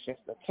in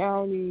Westchester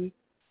County.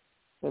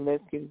 The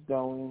list keeps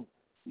going.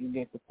 You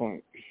get the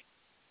point.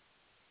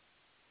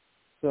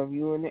 So if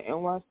you're in the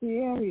NYC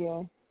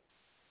area,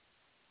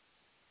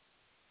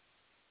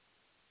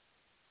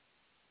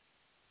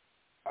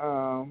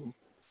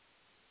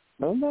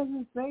 but it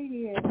doesn't say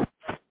here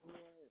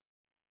where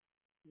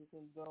you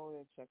can go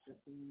and check to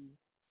see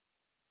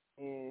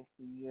if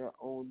you're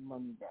owed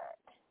money back.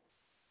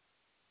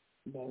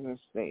 It doesn't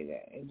say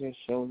that. It just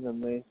shows a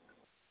list.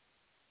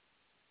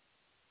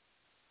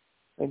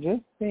 But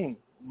just think,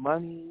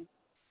 money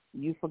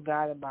you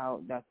forgot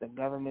about that the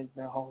government's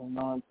been holding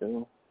on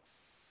to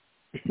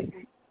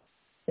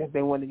if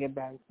they want to get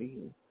back to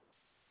you.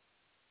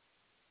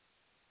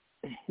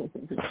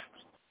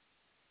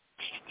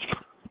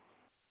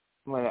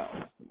 What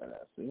else?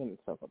 We're going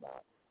to talk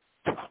about?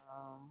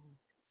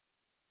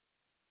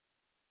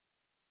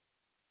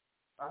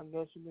 I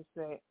guess you could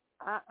say,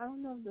 I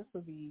don't know if this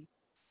would be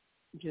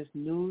just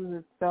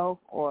news itself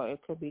or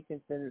it could be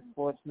considered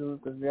sports news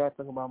because we are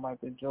talking about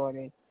Michael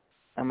Jordan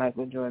and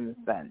Michael Jordan's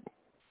son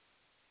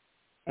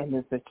in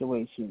this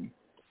situation.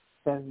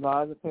 Says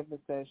Larsa Pippen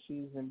says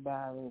she's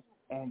embarrassed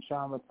and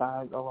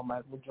traumatized over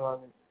Michael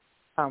Jordan's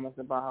comments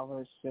about her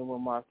relationship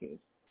with Marcus.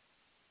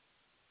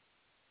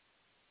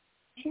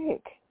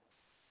 Chick,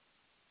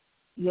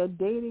 you're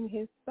dating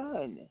his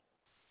son.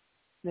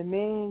 The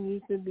man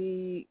used to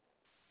be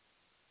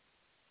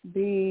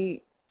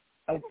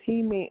a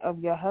teammate of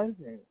your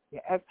husband,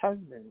 your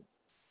ex-husband,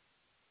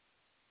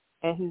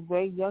 and he's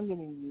way younger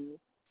than you.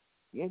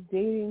 You're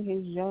dating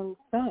his young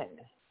son.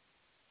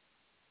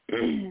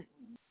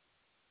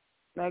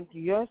 Like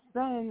your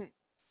son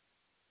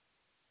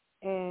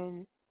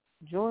and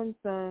Jordan's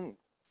son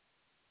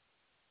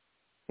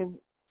is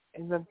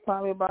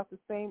probably about the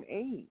same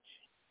age.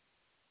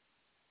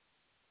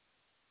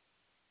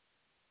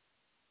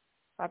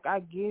 Like I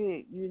get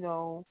it, you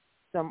know,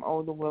 some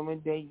older women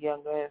date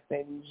younger and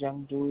say these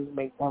young dudes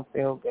make them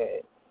feel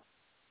good.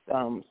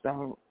 Some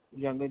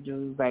younger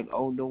dudes like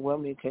older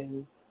women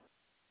because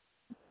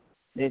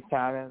they're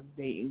tired of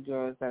dating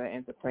girls that are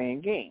into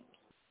playing games.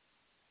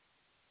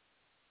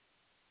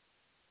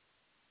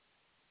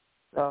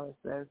 So it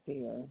says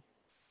here,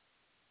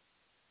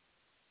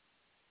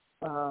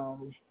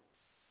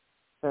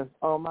 says,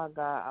 oh my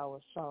God, I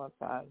was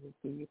traumatized. The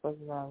TV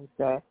personality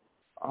said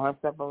on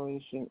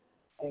Separation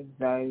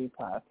Anxiety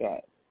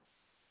Podcast.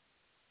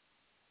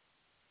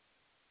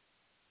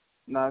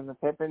 Larsa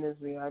Pippen is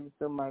reacting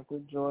to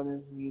Michael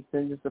Jordan's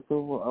recent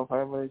disapproval of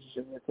her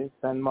relationship with his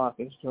son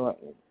Marcus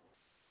Jordan.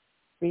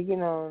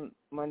 Speaking on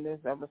Monday's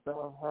episode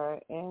of her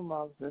and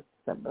Marcus'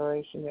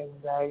 Separation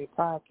Anxiety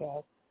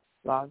Podcast,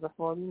 Larsa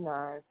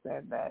 49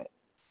 said that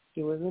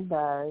she was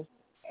embarrassed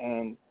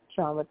and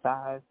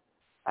traumatized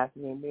after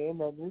the NBA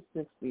legend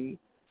 60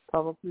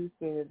 publicly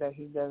stated that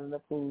he doesn't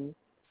approve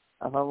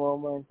of her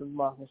romance with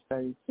Marcus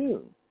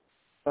 32.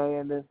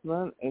 Earlier this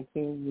month, a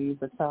TV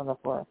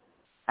photographer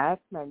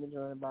asked Michael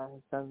Jordan about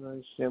his son's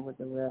relationship with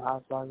the Real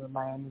Housewives of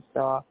Miami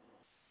star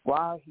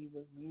while he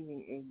was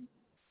leaving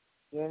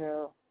a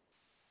dinner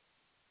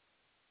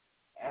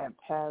at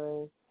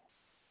Paris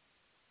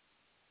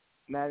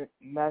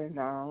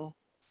Matignon.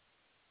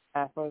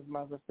 At first,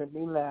 Michael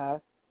simply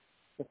laughed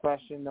the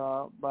question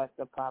off, but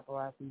the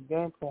paparazzi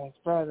then pressed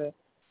further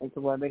into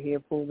whether he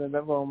approved of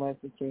the romance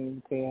between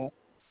the pair,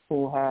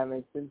 who have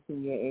a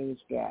 16-year age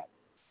gap.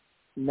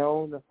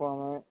 No, the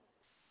former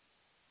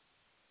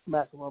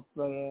basketball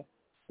player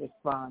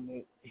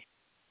responded.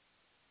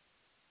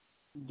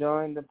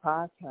 During the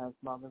podcast,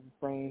 Marcus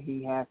explained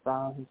he had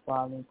found his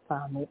father's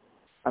comment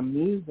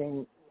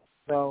amusing,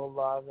 though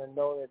Larsa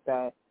noted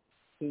that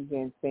he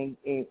didn't think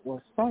it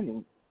was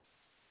funny.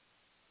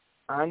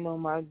 I know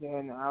my dad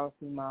and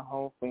obviously my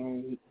whole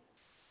family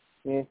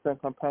is so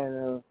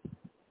competitive.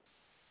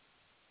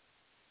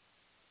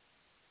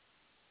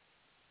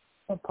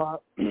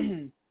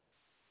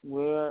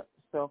 We're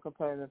so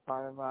competitive,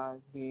 part of our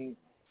DNA.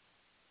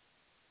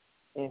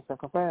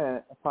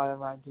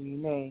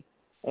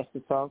 It's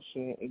to talk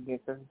shit. It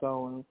gets us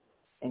going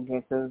and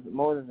gets us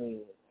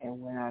motivated.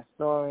 And when I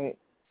saw it,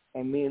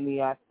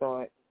 immediately I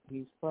thought,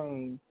 he's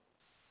playing,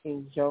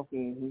 he's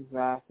joking, he's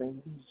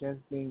laughing, he's just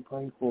being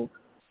playful.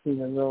 He's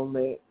a little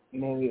lit,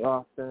 maybe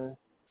off the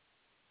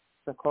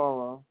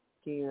Socorro,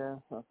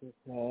 Keita, like he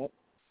said.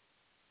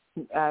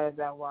 He added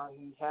that while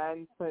he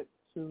hadn't put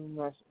too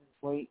much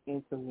weight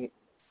into it,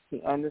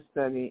 he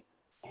understood it,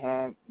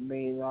 had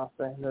made it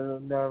also a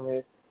little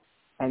nervous.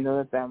 I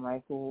noticed that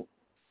Michael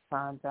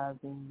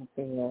contacting the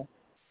pair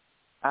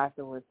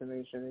afterwards to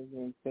make sure they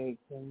didn't take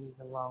things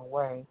the wrong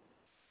way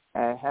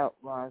had helped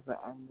Rosa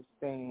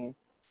understand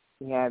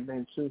he had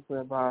been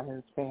truthful about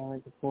his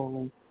family's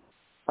approval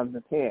of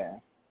the pair.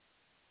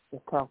 The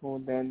couple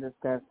then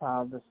discussed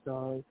how the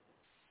story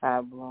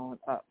had blown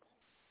up.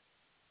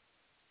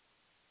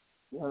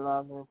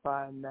 Yolanda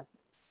replied,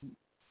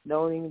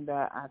 noting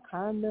that I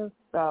kind of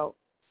felt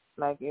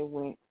like it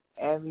went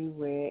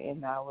everywhere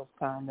and I was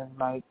kind of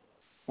like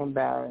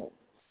embarrassed.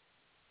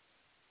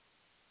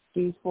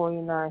 She's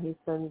 49, he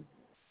said,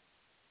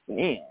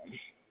 damn.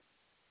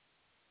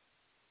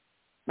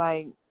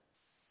 Like,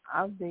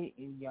 I'm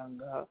dating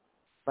younger,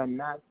 but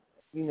not,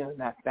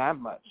 not that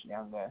much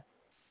younger.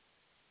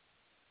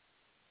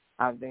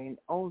 I'm dating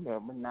older,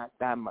 but not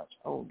that much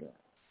older.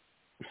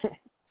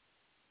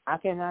 I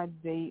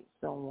cannot date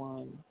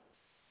someone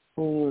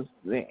who's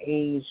the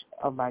age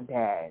of my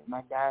dad.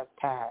 My dad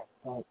passed,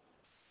 but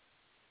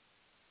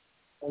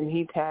when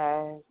he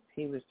passed,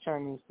 he was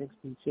turning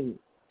 62.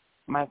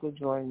 Michael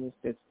Jordan is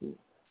 60.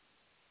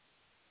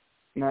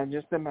 Now,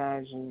 just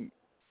imagine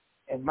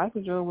if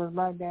Michael Jordan was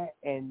like that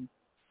and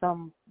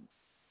some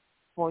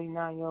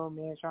 49-year-old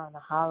man trying to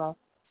holler,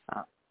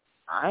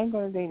 I ain't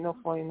going to date no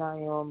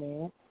 49-year-old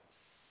man.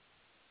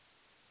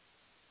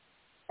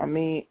 I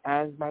mean,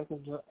 as Michael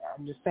Jordan,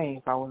 I'm just saying,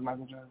 if I was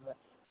Michael Jordan,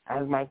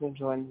 as Michael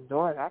Jordan's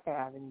daughter, I could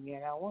have any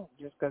man I want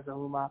just because of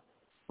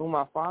who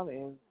my father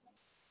is.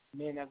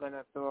 Men are going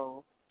to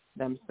throw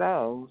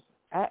themselves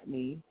at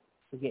me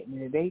to get me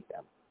to date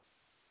them.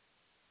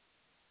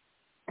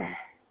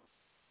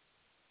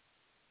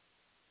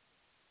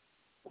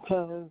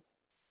 Because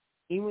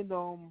even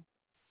though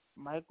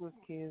Michael's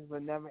kids were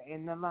never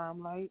in the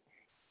limelight,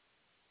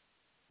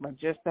 but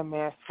just the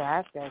mere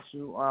fact that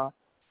you are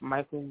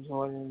Michael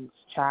Jordan's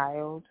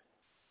child,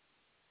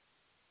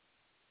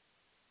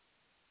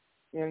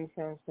 you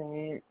understand what I'm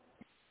saying?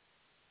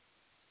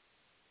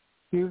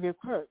 You get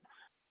perks.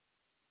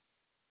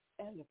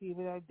 And the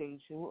people that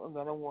date you are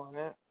going to want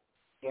to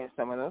get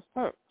some of those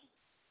perks.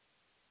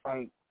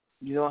 Like,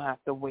 you don't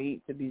have to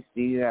wait to be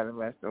seated at a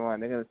restaurant.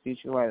 They're going to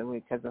seat you right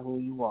away because of who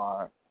you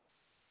are.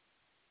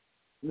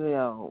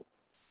 The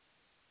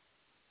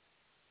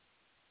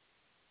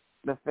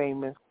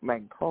famous,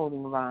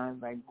 clothing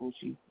lines like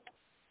Gucci,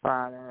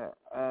 Prada,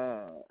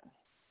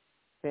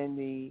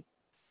 Fendi,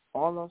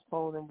 all those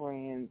clothing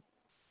brands,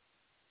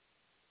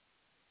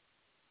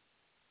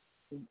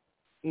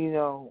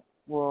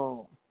 will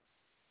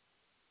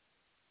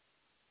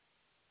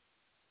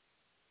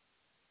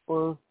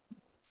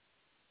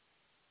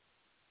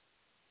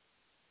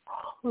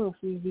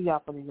excuse me, y'all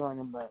probably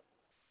going, but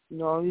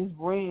these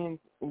brands,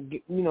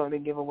 they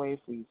give away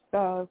free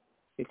stuff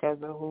because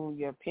of who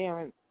your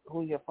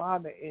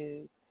father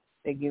is.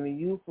 They're giving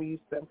you free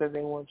stuff because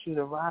they want you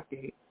to rock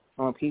it.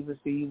 And when people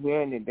see you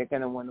wearing it, they're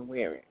gonna want to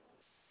wear it.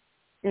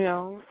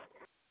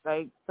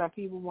 Some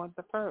people want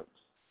the perks.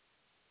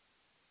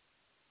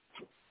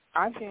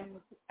 I can,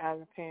 as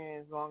a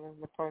parent, as long as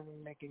the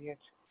person's making as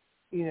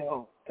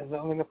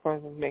long as the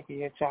person's making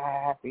your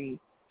child happy,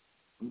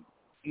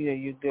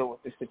 you deal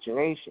with the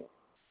situation.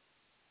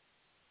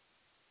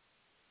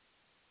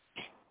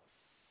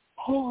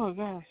 Oh my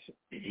gosh.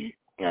 I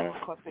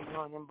just caught the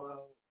yawning bug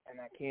and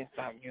I can't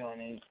stop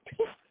yawning.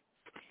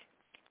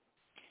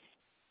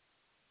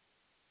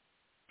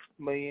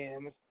 But yeah,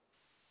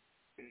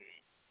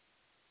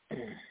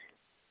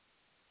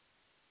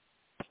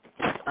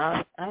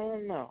 I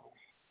don't know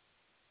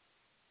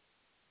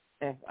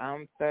if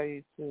I'm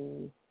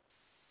 32.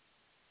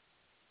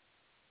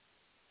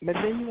 But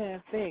then you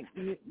gotta think,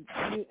 you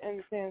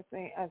understand what I'm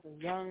saying, as a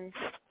young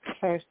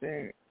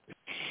person,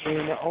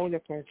 being an older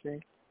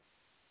person,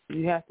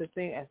 you have to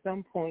think at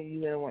some point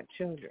you're gonna want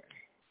children.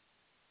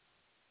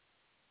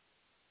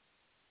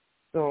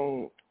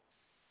 So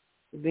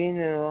being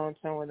in a long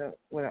term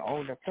with an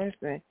older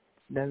person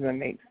doesn't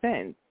make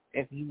sense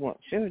if you want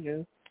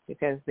children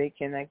because they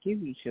cannot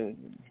give you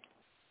children.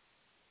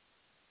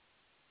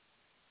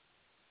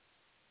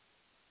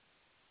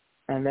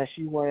 Unless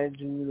you want to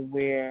do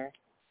where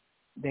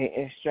they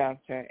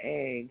extract her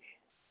egg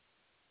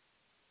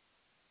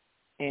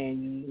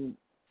and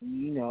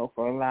you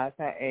fertilize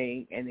her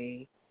egg and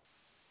they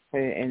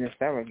put it in a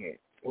surrogate.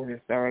 With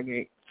a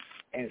surrogate,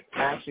 it's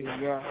actually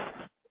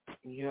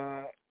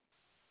your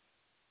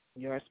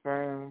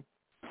sperm,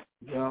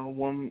 your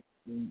woman,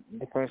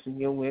 the person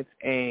you're with,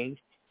 egg,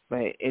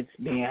 but it's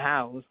being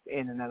housed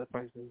in another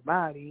person's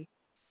body.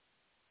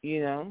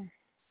 You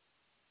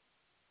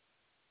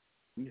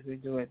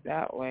could do it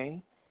that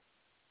way.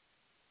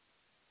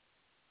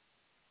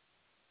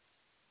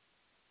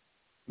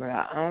 But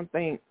I don't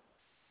think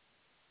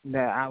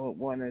that I would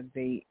want to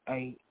date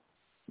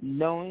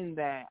knowing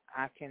that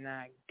I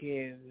cannot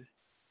give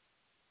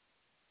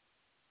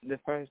the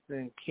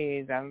person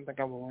kids. I don't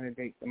think I would want to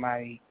date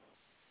somebody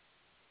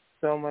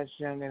so much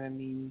younger than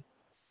me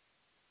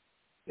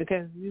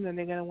because, they're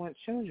going to want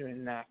children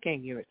and I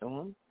can't give it to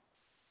them.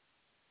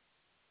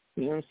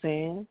 You know what I'm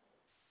saying?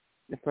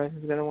 The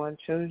person's going to want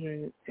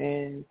children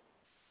and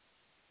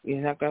you're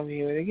not going to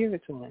be able to give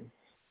it to them.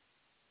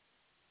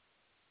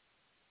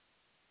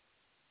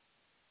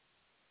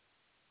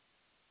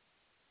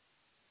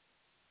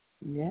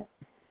 Yeah.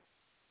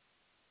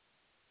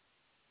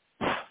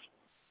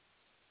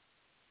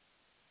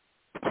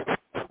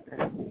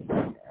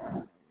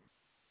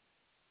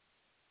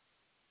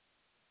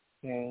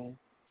 Okay.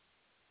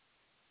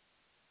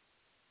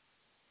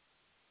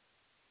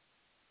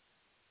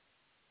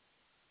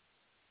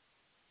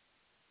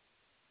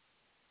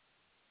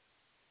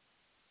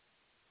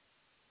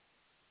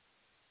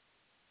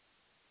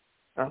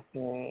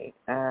 Okay.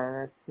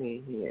 Let's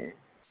see here.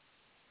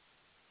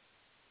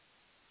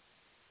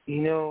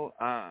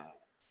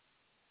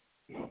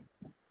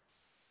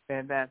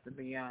 Bed Bath &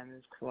 Beyond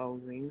is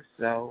closing,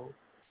 so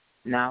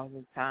now's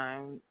the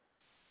time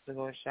to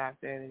go shop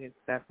there to get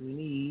stuff you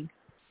need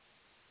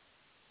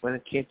for the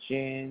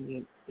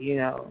kitchen,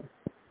 the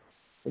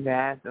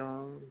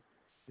bathroom,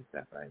 and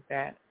stuff like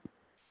that.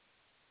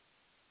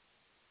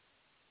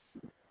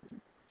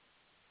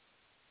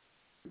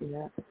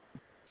 Yeah.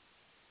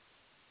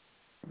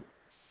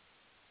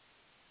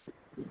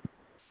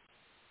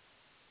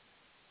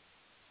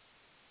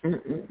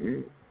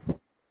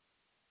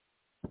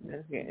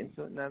 Let's get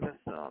into another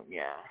song,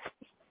 yeah.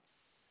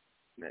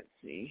 Let's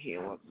see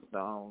here what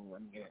song we're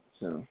going to get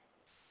to.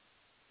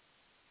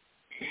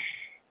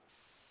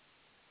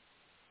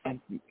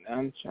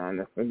 I'm trying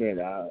to figure it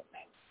out.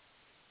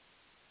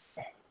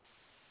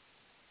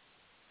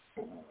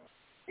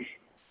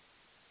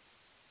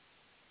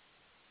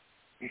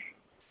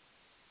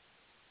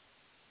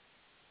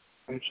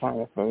 I'm trying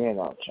to figure it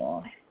out,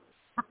 y'all.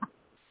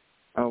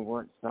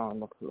 What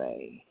song to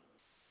play.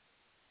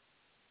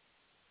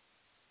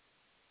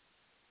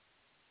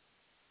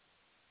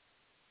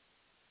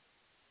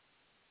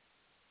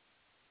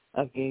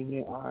 I gave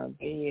you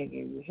R&B, I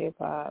gave you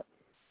hip-hop.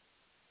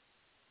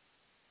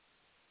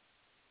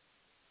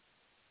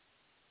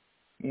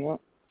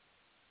 Yep.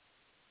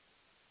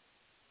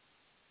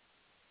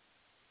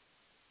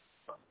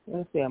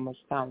 Let's see how much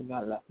time we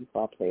got left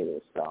before I play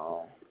this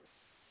song.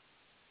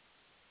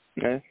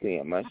 Let's see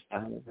how much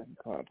time is left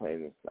before I play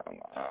this song.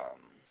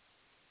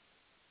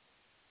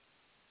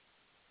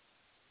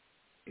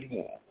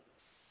 Yeah.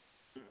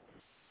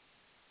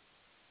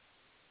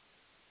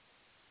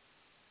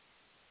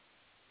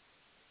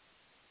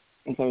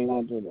 And so we're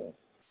going to do this.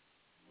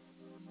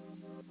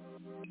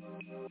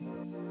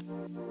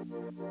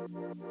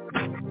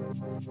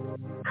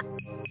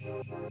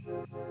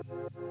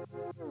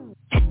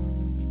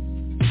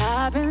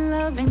 I've been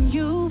loving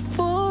you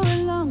for a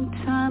long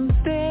time,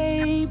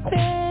 baby,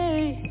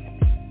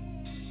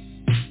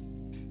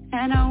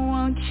 and I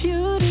want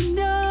you to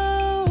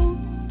know,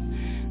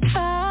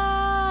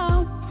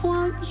 I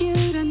want you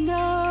to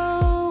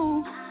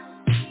know,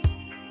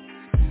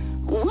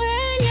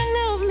 when you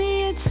love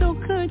me, it's so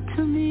good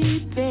to me,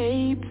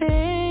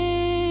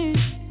 baby,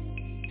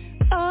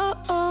 oh,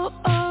 oh,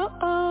 oh,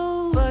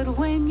 oh, but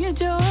when you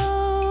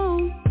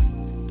don't,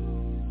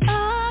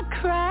 I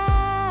cry.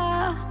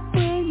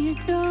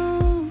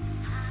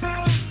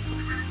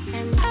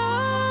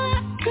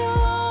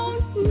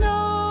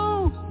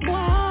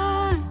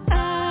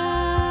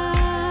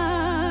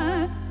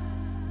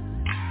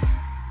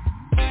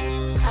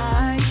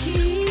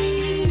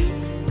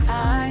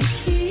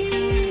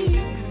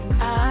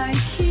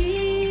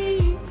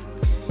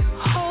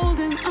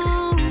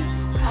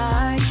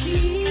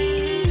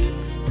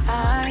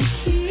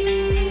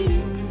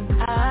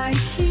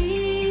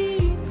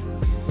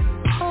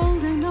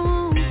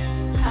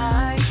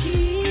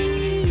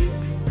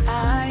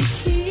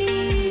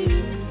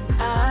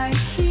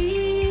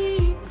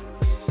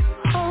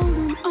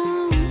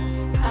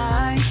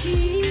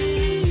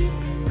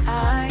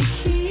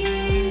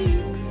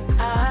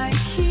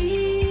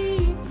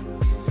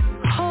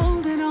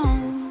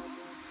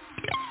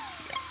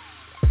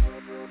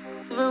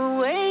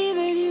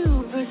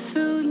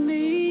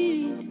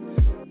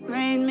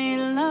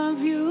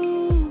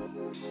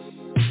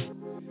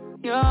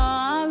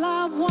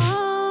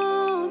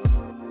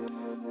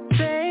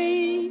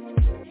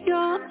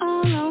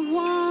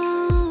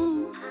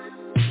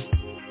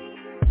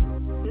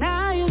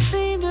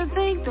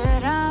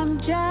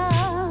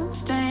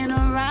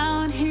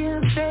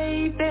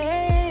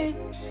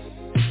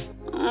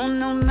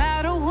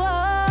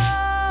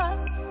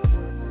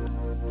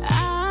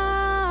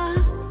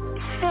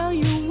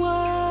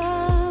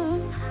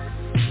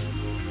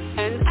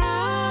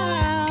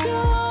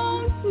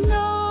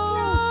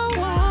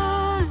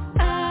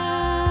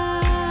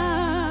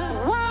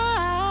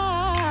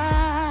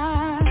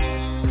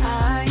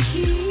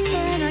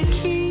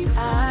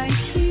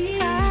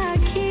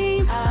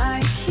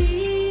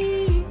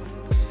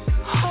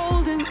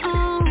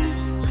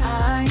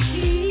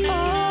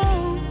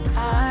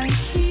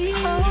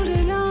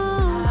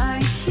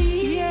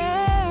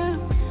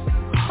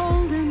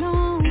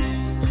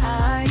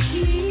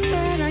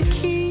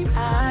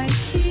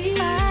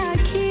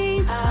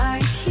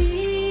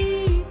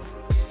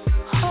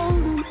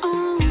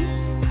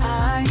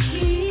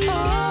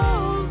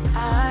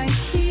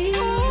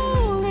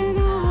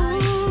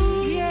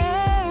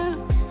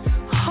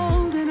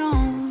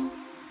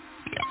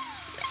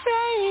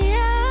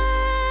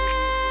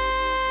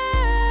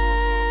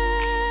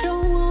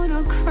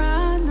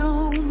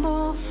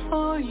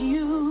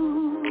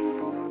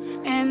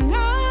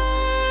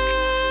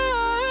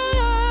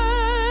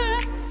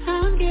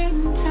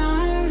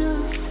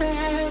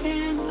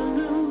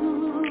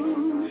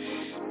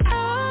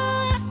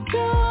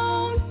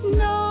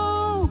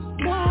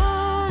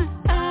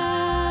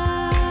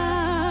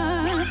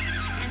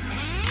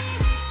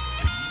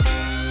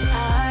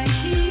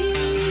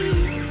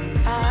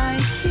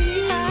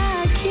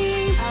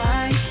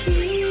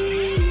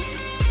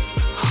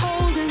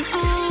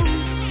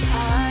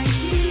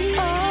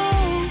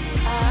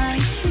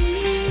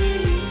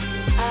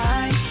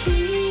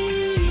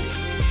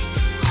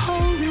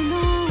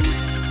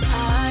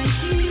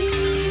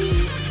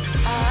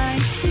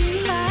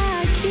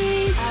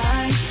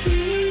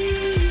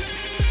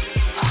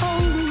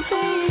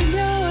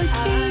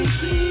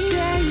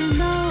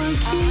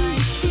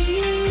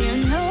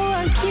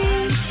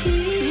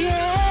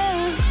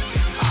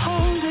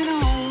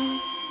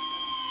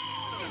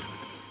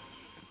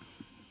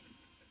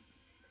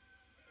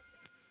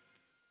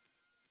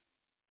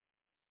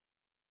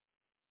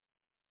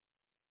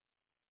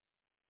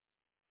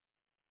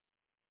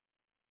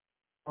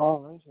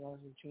 Oh, this was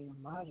a Gina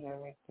Maja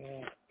right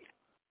there.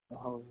 The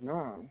whole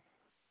norm.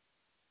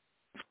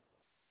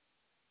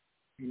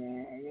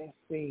 Now, let's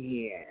see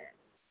here.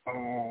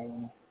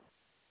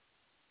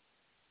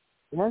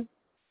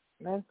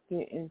 Let's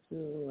get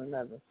into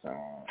another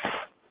song.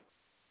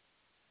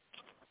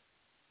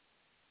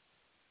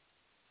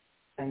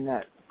 And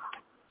that,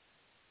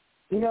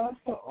 it's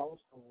so old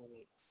school with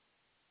it.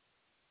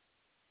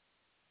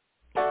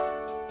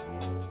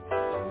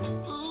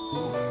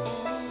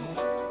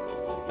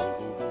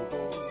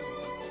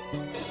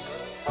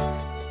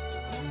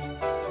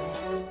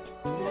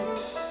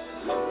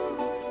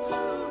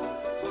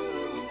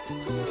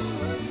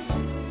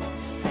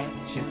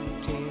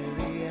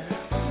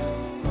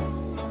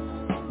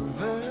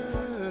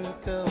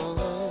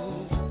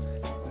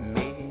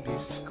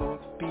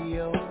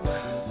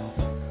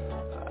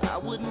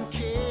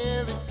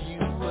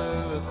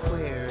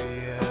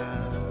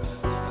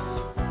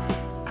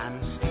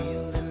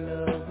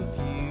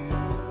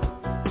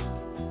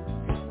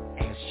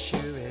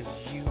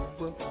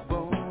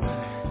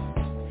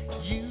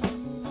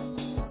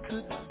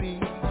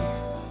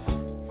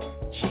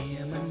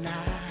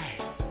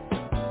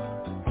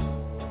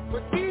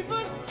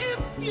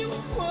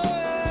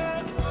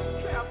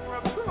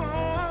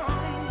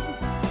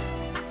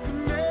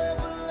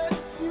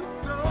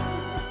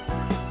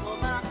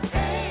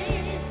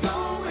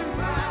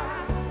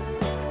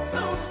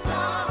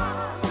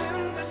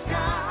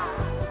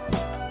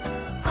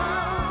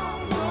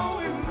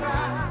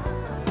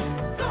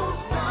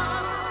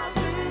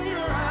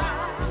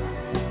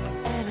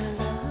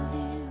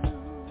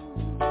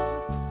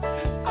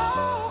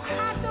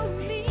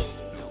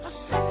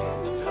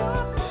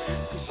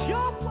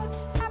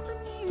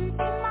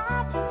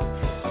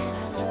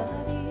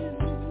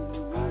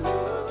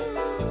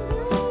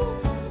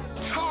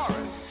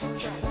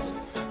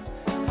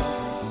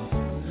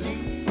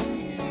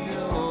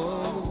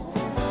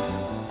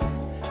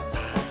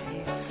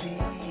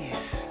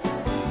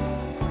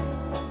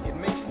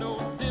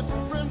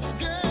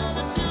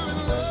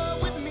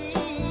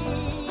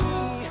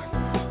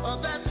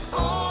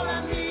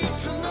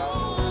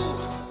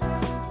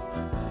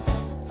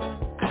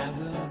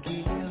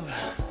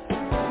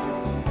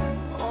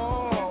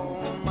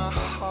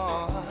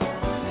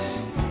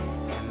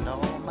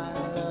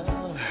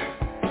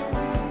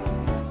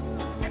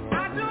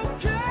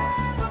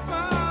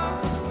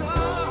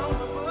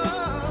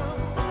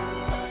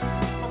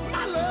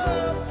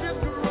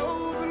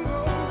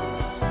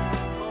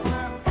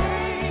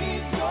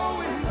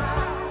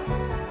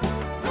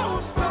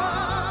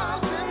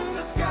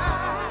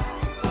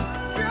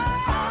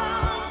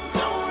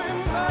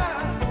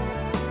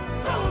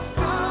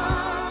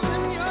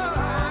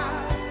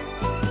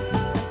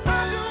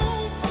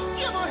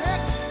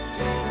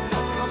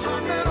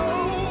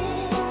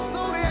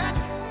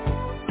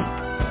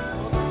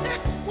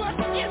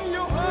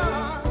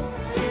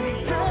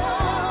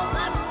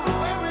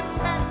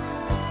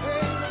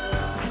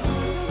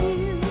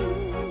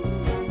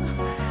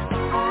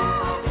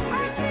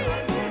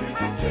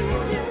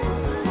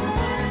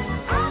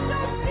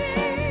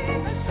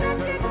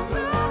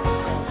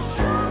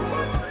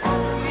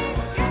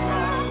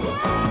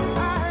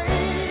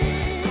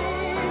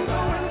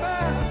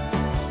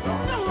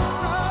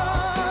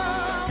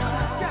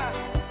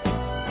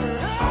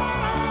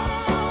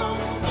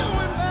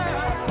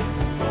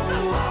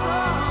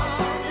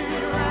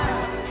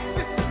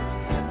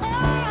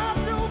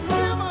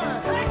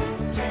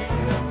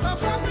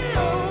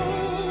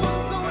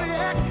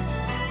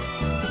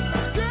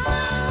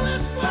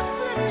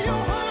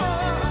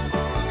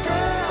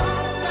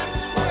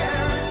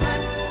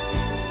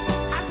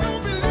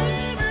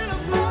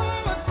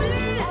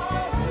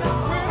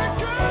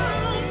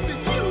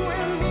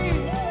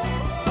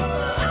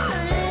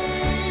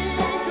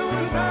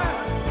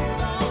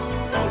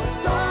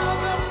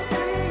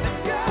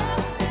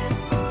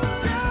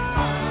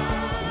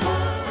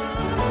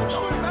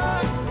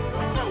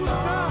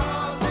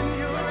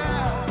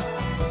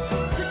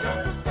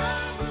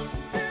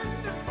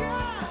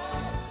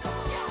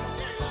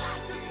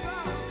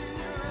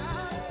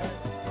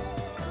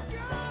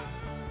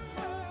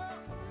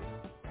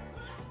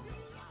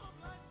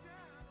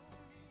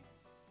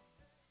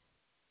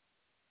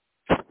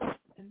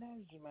 And that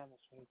was your mama's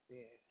right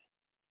there.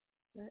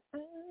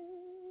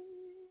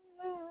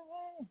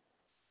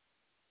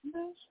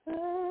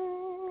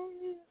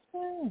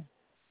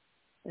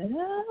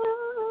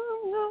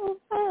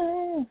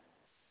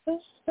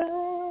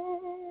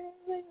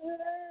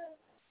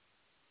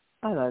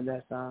 I love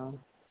that song.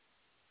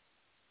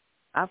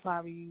 I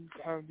probably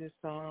heard this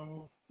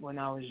song when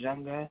I was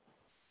younger.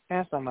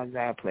 That's what my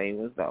dad played,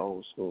 was the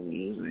old school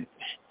music.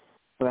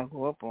 But I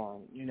grew up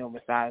on,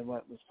 besides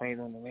what was played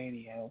on the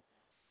radio.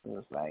 It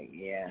was like,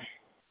 yeah.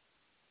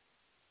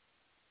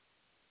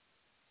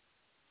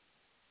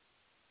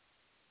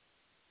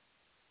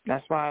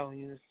 That's why when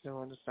you listen to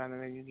all the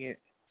Sunday, you get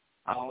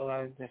all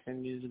those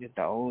different music. You get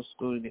the old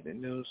school, you get the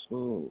new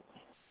school,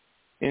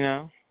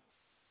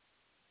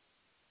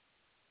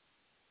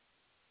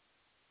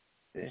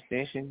 The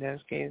station does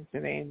cater to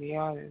the indie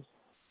artists,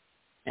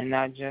 and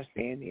not just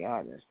the indie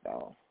artists,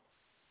 though.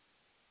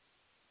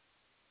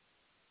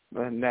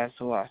 But that's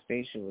who our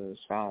station was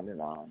founded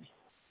on.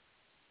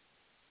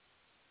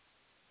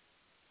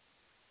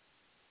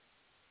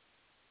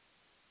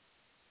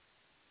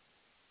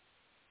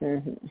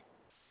 Mm-hmm.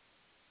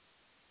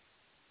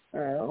 All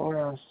right, what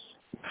else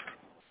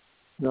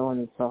do I want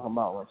to talk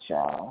about with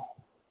y'all?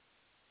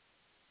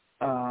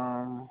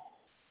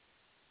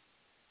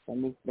 Let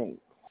me think.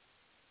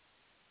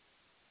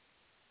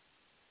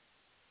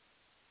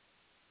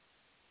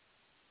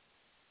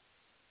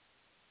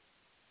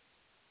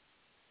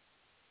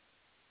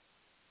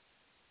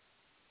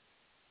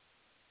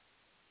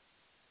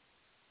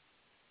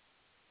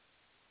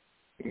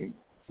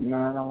 No,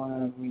 I don't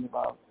want to read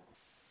about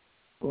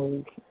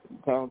Kevin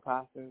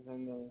Costner's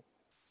in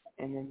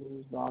the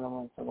news, but I don't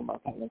want to talk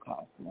about Kevin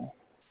Costner.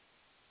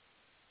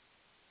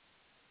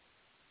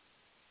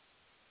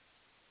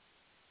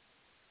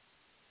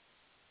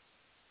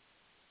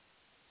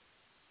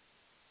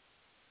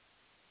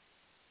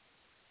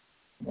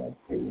 Let's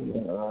see.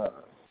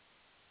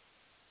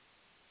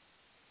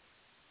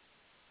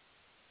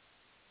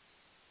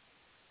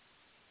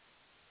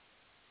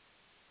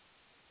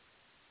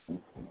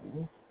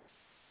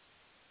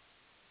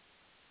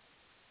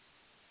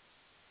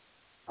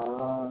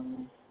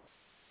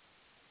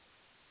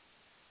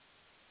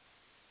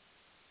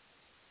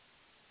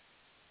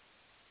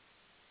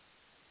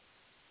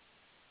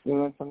 We're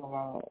going to talk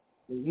about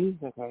the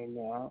music right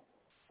now,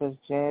 because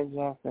Janet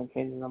Jackson and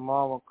Kendrick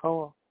Lamar will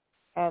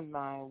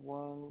co-headline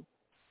One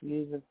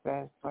Music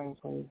Fest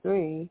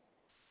 2023.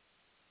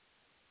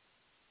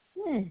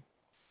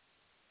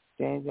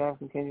 Janet Jackson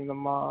and Kendrick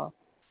Lamar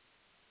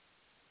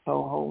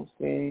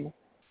co-headlining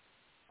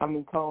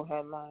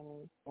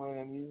one of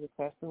the music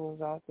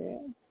festivals out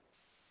there.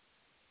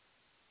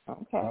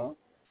 Okay.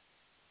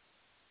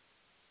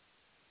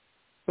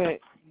 But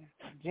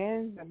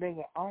Janet's a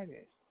bigger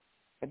artist.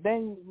 But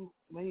then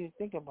when you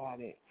think about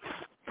it,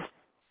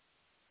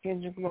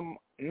 Kendrick Lamar,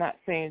 not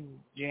saying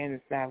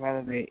Janet's not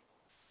relevant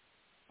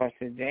for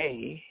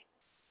today,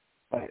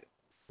 but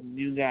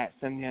you got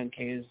some young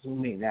kids who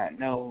may not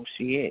know who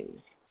she is.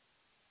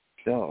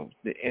 So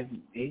if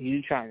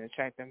you trying to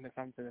attract them to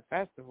come to the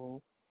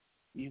festival,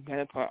 you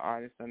better put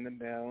artists on the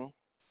bill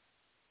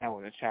that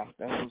would attract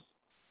those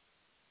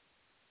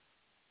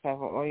type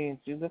of audience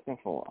you're looking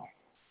for.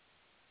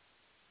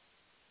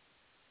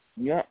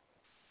 Yep.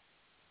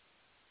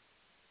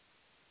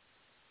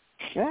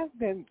 That's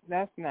good.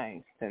 That's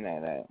nice to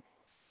know that.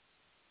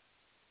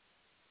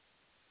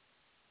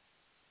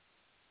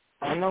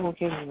 I know who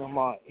Kendrick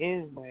Lamar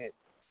is, but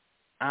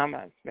I'm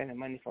not spending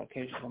money for a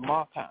Kendrick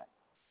Lamar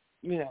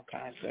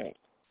concert.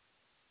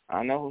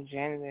 I know who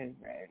Janet is,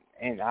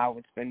 and I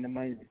would spend the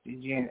money to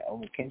see Janet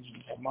over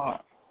Kendrick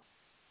Lamar.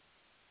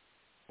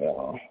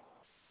 So,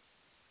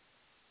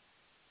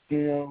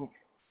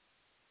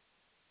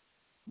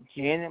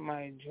 Janet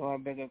might draw a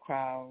bigger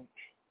crowd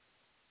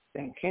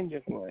than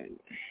Kendrick would.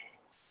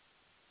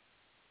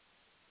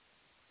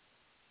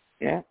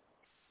 Yeah.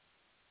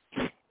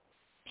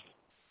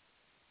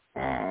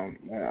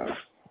 What else?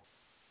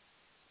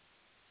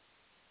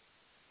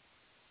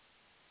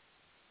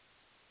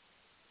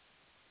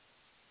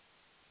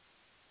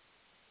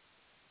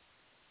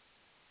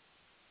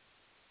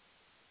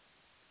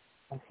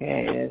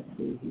 Okay, let's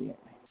see here.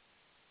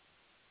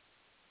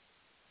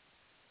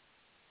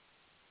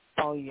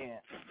 Oh, yeah.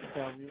 So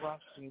we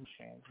watched Dream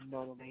Trans. You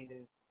know the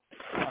latest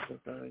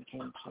episode of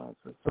Dream Trans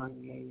with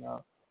Tony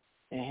Yayo.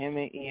 And him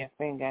and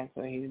EFN got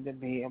so heated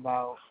debate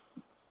about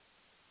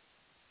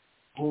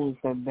who's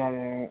the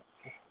better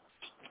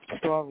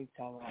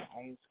storyteller,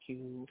 Ice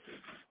Cube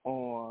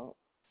or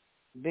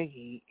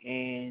Biggie.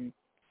 And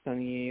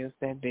Tony Yayo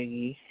said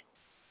Biggie.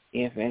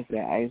 EFN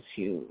said Ice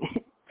Cube.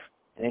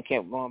 And they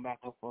kept going back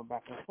and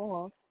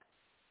forth.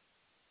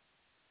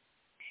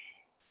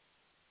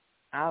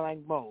 I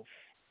like both,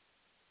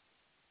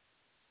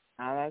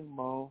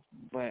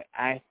 but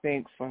I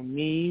think for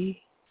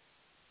me,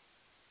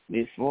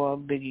 before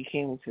Biggie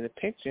came into the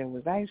picture,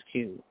 was Ice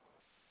Cube.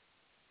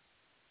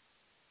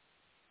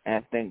 And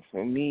I think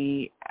for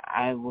me,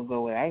 I would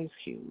go with Ice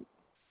Cube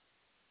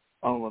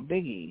over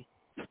Biggie,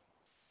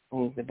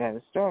 who's the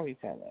better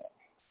storyteller.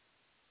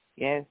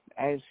 Yes,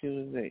 Ice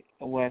Cube is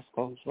a West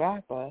Coast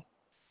rapper,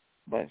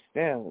 but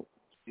still,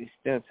 he's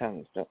still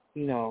telling stuff.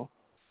 He's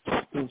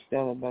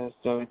still a better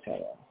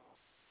storyteller.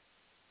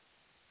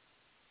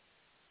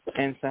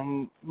 And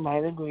some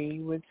might agree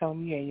with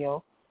Tony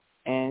Yayo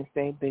and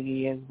say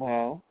Biggie as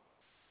well.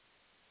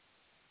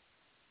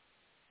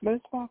 But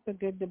it sparked a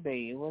good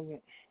debate. It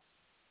wasn't,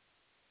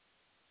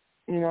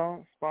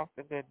 it sparked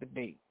a good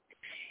debate.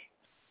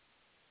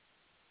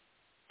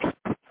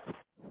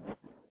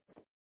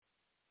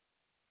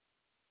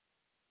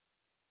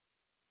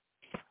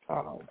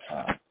 Oh,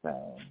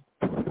 so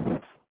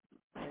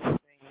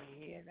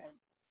here that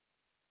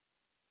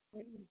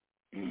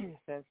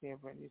says here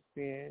Britney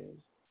Spears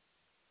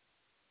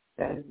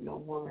says no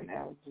woman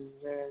else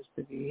deserves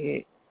to be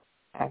hit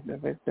after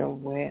victim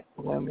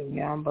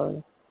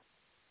Wembanyama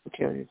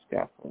killed his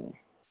scaffold.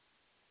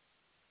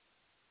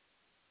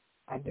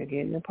 After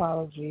getting an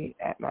apology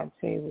at my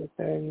table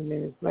 30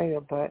 minutes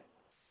later, but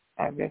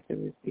after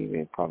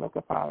receiving a public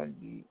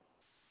apology,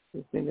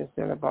 the singer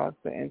said about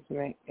the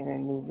incident in a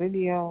new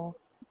video.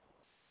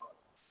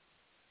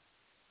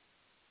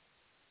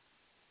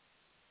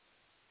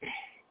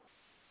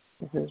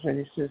 This is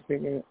when she was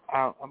figuring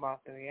out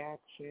about the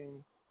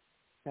reaction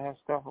to her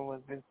scuffle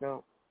with Victor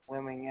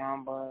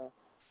Wembanyama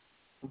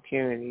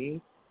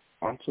security.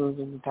 On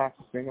Tuesday, the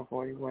toxic figure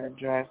 41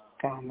 addressed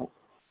comments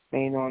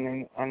made on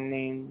an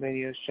unnamed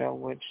video show,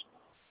 which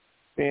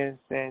Spears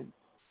said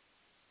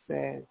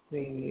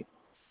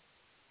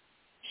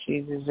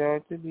she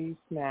deserved to be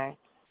smacked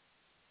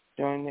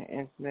during the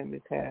incident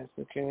because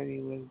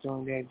security was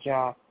doing their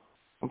job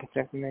and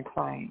protecting their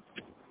client.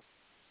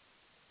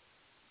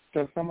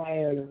 So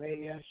somebody on the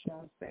radio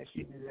show said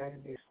she deserved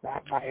to be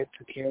stopped by her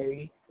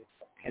security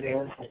and they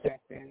were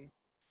protecting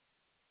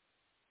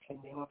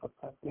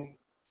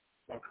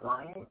their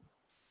client.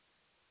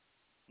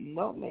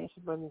 No man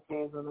should put his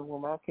hands on the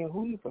woman. I don't care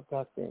who you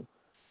protecting.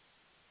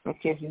 I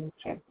don't care if you're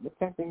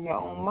protecting your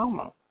own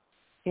mama.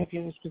 If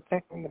you're just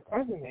protecting the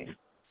president,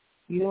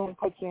 you don't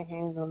put your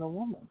hands on the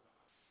woman.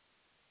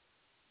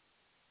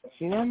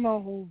 She don't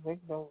know who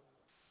Victor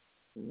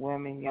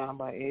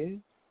Wembanyama is.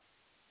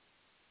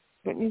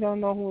 But you don't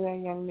know who that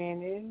young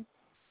man is.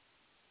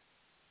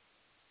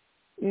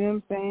 You know what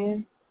I'm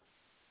saying?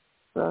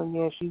 So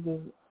yeah,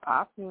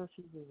 I feel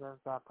she deserves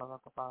that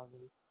public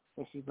apology.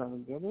 Is she gonna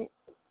get it?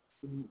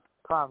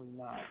 Probably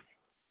not.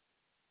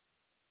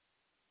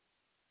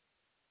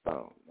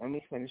 So let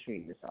me finish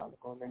reading this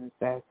article. Then it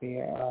says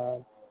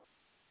here.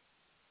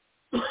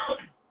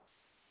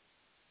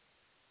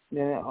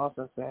 Then it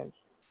also says,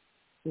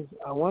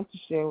 I want to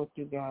share with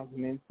you guys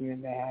an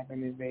incident that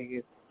happened in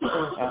Vegas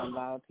that a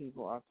lot of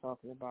people are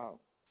talking about.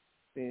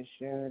 They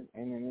shared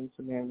in an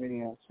Instagram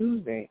video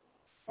Tuesday.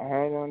 I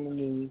heard on the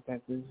news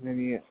that this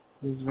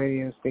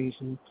radio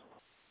station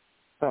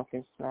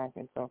talking smack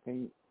and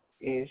talking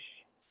ish.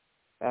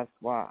 That's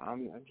why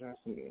I'm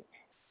addressing it.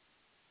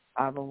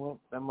 I've been with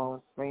the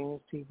most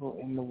famous people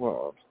in the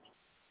world.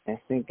 I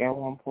think at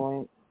one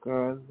point,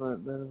 girls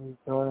would literally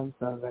throw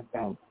themselves at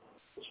them.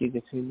 She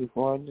could see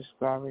before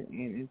describing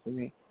an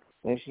incident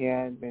where she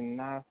had been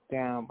knocked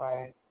down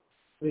by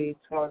 3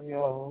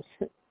 12-year-olds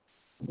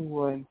who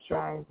were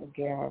trying to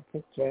get her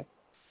picture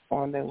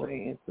on their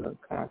way into a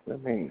concert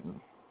venue.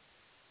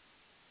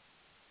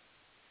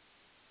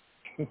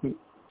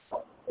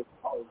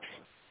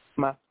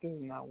 My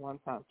skin not one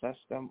time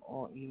touched them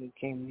or even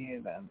came near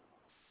them.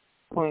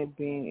 Point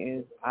being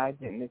is I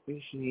didn't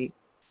appreciate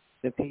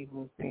the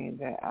people saying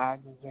that I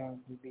deserve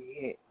to be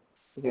hit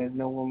because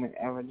no woman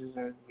ever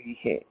deserves to be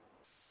hit.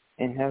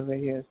 In her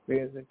video,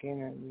 Spears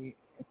again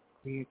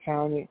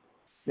recounted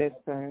this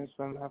sentence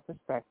from her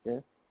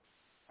perspective.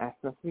 I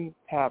simply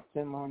tapped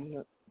him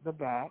on the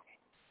back,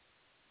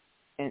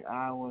 and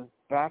I was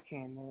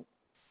backhanded,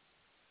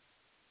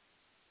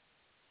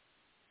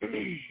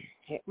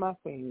 hit my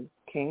face,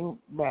 came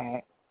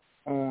back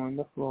on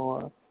the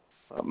floor,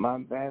 but my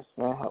best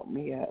friend helped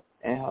me up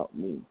and helped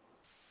me,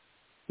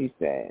 he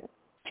said.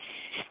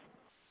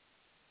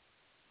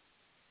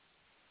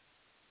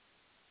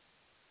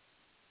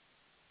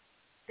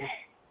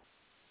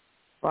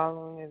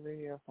 Following a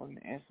video from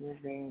the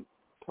incident being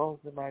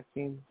posted by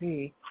Team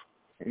Z,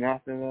 and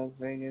after Las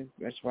Vegas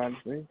Metropolitan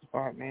Police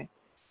Department,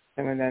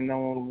 saying that no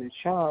one will be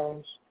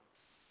charged,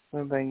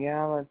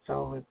 Wembanyama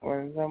told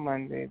reporters on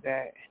Monday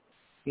that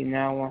he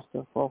now wants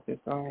to focus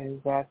on his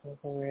basketball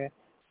career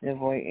and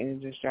avoid any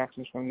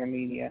distractions from the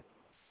media.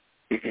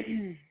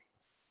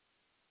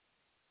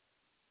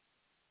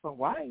 But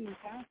why are you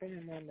tapping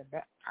him on the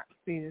back?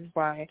 See, this is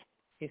why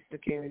his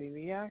security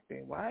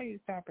reacted. Why are you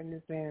tapping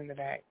this man in the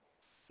back?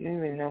 You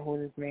don't even know who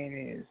this man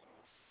is.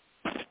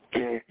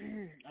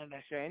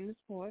 Unless you're in the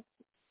sports,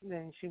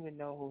 then she would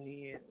know who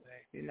he is. But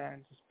if you're not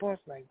into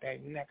sports like that,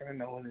 you're not going to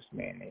know who this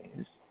man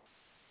is.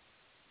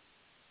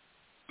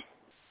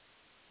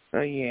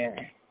 So, yeah.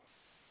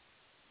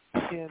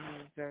 She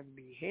doesn't deserve to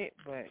be hit,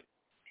 but,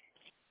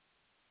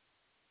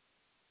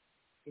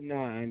 you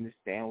know, I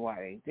understand why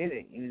they did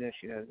it. Even though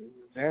she doesn't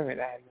deserve it,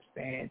 I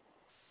understand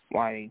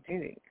why they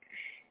did it.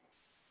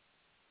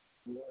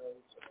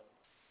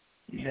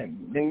 Let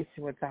me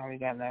see what time we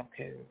got left,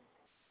 because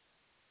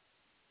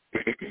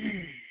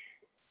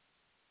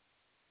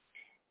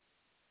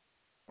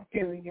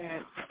okay, we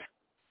got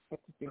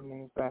 53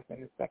 minutes left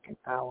in the second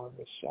hour of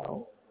the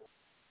show.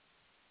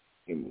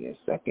 Give me a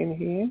second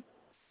here.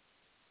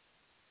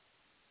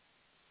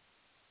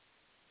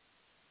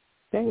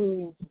 Then we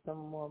need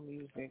some more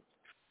music.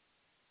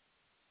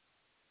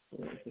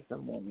 We're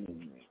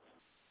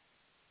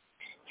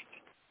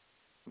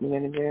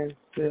going to get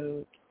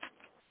into,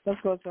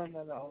 let's go to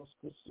another old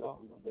school song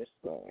of this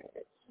story.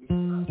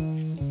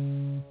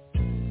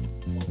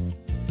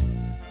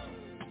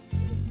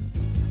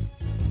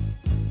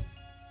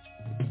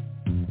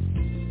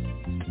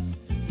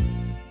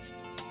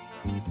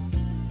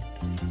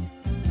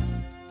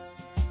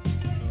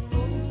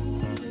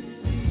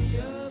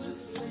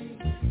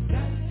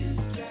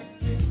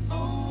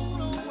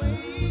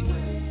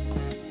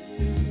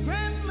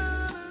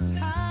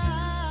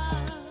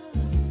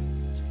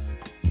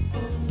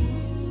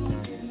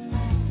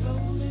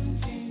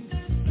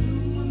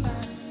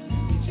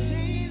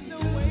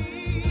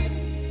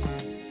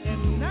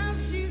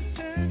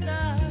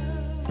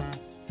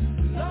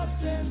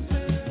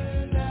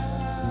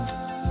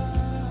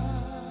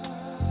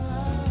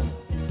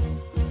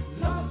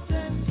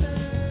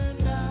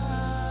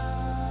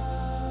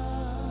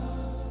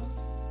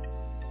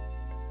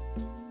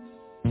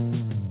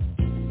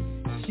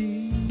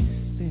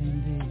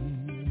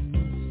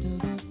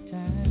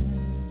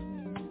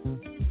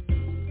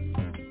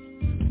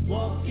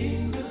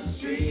 walking the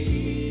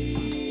street.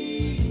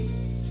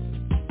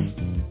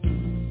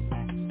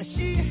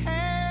 She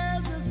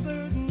has a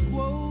certain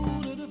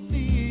quota to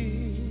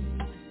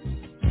fill.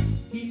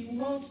 He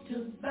wants to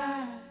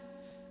buy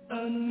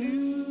a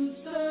new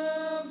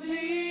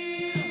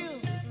Seville.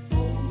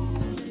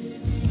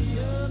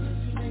 Olivia the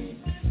slave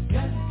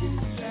got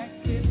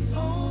distracted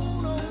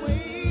on her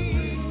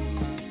way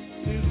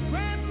to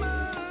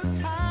grandma's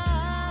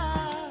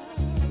house.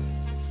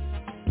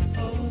 A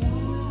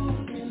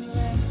wooden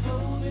lamp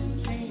golden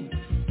came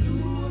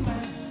through her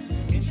mind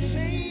and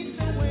changed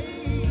her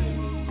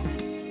ways.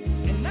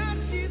 And now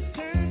she's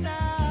turned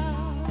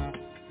out,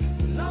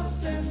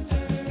 lost and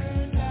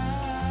turned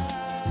out,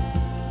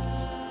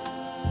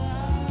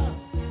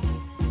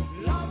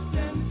 lost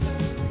and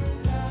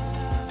turned out.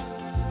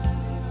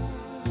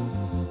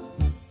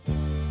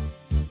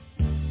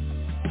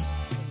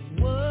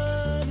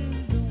 What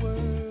is the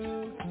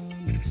world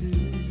come to?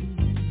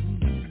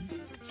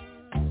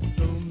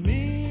 So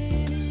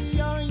many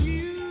are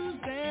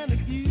used and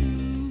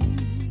abused.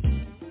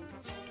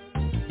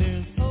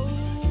 There's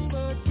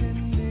over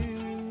 10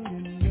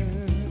 million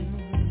girls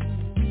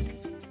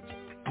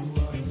who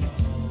are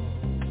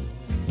lost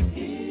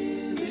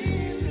in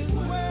this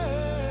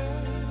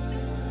world.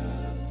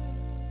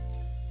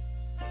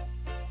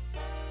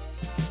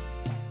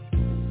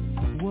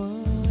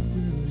 What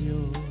will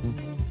your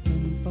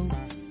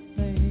folks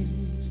say?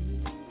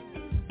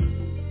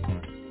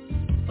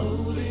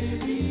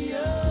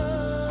 Olivia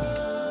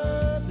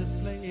the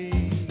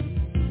slave,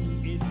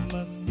 it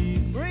must be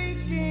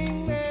breaking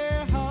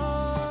their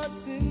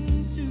hearts in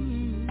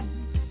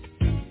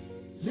two.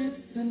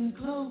 Listen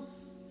close,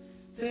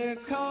 they're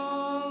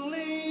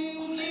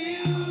calling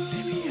you.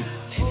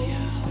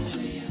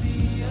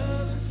 Olivia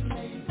the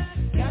slave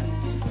got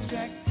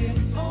distracted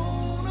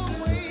on her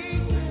way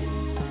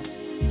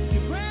to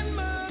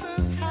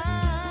grandmother's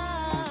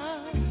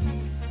house.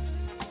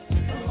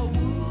 A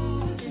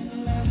wooden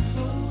lamp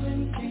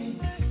golden came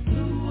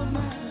through her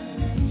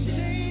mind and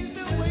changed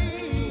her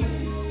ways.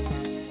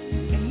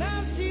 And now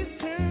she's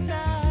turned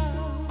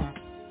out,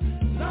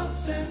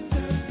 lost and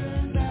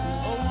turned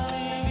out.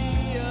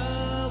 Olivia,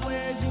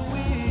 where's your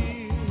will?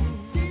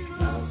 She's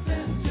lost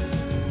and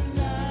turned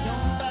out.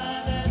 Don't buy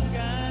that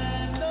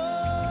kind of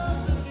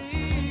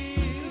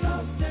Seville.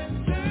 Lost and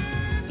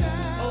turned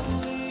out.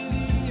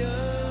 Olivia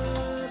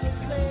the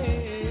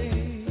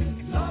slave,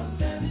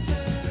 lost and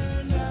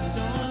turned out.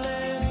 Don't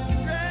let it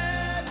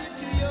drag you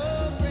to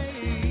your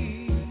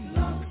grave.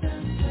 Lost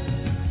and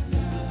turned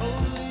out.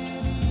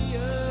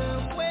 Olivia,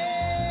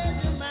 where's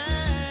your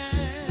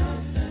mind?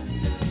 Lost and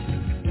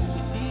turned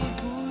out. He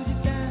pulls you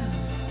down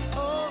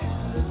all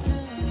the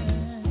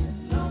time.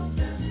 Lost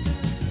and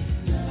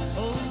turned out.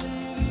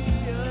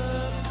 Olivia,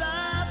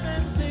 stop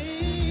and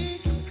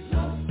think.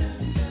 Lost and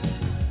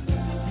turned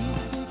out.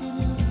 He's taking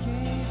your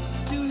case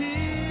to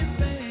his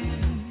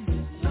bank.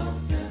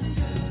 Lost and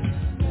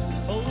turned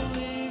out.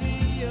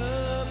 Olivia,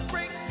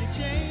 break the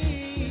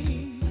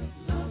chain.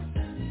 Lost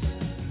and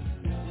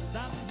turned out.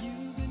 Stop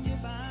using your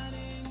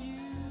body and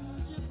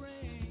use your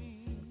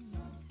brain.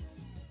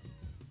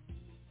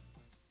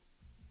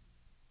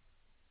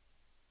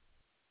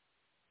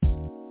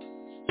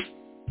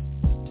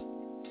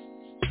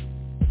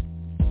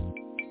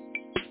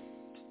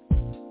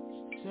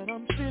 Said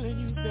I'm feeling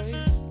you, babe.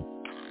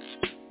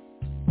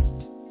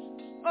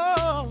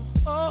 Oh,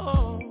 oh,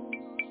 oh,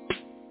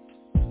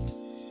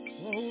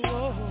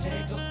 oh.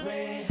 Take a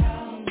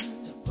Greyhound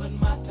to put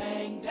my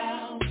thing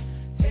down.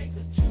 Take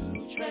a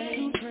 2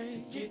 train to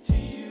get to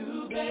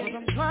you, babe. 'Cause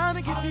I'm trying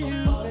to get to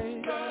you,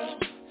 babe. Girl,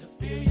 to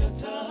feel your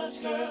touch,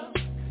 girl.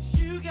 'Cause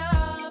you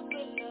got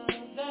the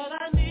love that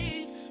I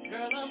need.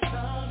 Girl, I'm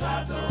done.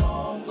 Drive the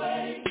wrong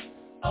way,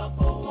 up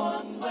a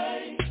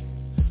one-way,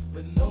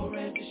 with no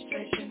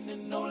registration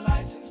and no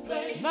license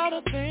plate. Not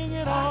a thing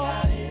at all.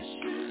 I got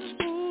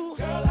issues. Ooh.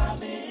 Girl, I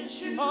miss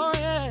you. Oh,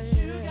 yeah, yeah.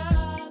 You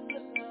got the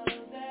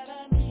love that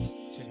I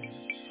need.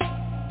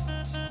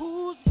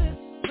 Who's this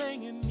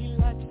ringing me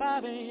like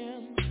 5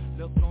 a.m.?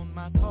 Look on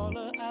my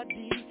caller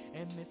ID,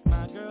 and it's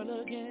my girl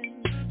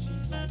again.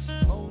 She's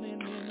like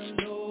moaning in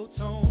a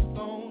low-tone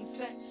phone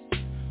sex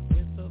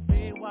with a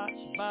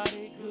Baywatch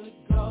body. Good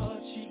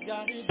God, she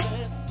got it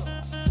best. So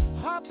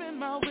hop in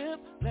my whip,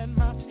 let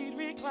my seat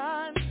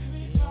recline.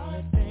 The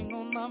only thing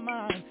on my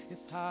mind is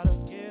how to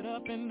get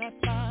up, and that's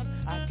fine.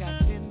 I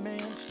got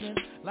 10-man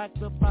strength like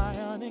the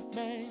Bionic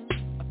Man.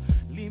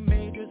 Lee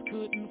Majors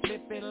couldn't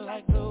flip it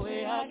like the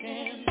way I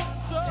can.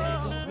 So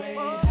take a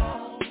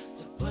Greyhound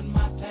to put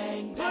my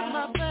thing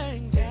down.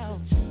 Take a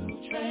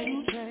 2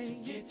 train to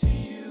get to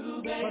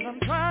you, babe. 'Cause I'm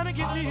trying to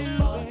get to you,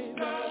 babe.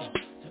 Girl,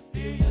 to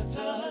feel your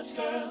touch,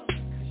 girl.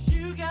 'Cause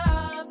you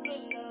got the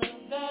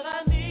love that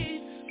I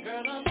need.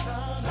 Girl, I'm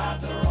done.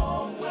 Not the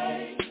wrong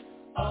way,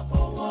 up a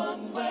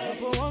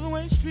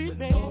one-way street,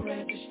 babe. No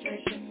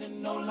registration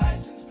and no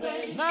license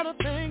plate. Not a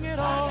thing at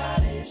all. I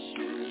got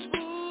issues.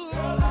 Ooh.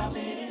 Girl, I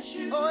miss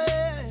you. Oh,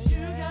 yeah.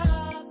 You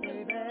got the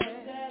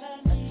love that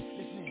I need.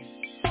 Listen,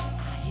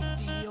 I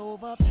hit the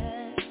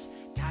overpass,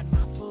 got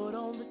my foot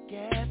on the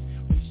gas,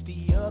 reached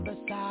other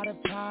side of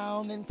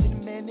town in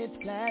 10 minutes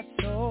flat.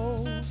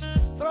 So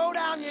throw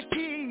down your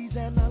keys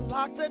and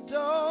unlock the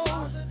door.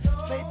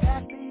 Straight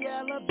past the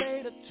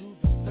elevator to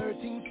the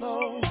 13th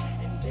floor.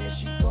 And there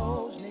she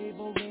goes,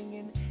 navel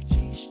ringing,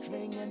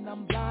 G-string, and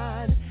I'm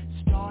blind.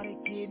 Started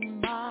getting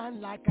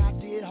mine like I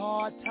did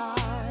Hard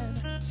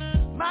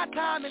Time. My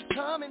time is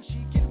coming,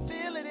 she can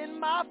feel it in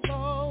my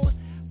flow.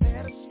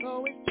 Better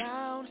slow it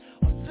down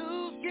or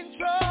lose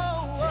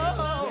control.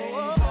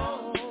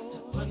 To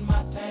put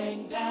my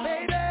thing down,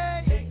 baby.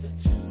 Take the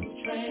 2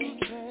 train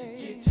to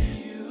get to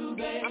you,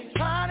 baby. I'm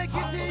trying to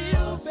get to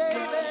you,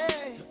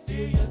 baby. To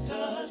feel your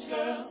touch,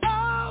 girl.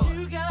 Oh,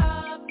 you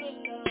got the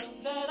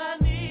love that I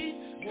need,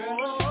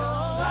 girl.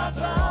 Drive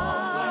the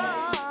wrong way,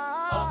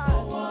 up the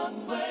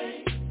one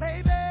way,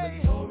 baby.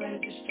 With no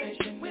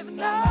registration, with no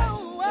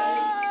license plate.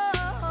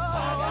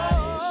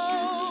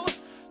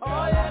 I got issues, girl.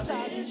 I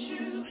got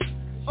issues.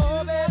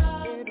 Oh, baby.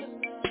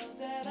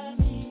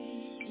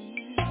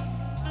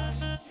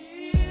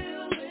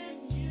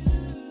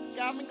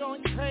 Got me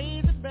going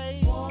crazy,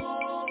 baby.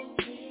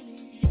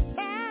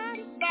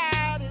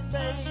 Body,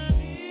 baby.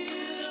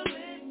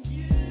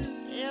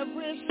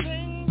 Every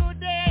single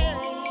day.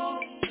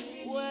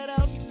 What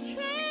else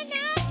can I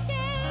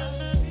say?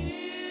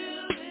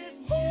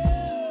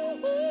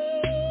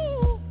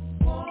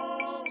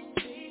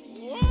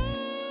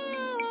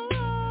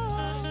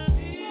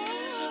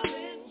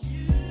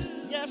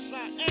 Yes, I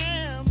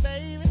am,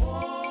 baby.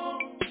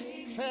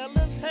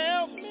 Fellas,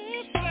 help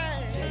me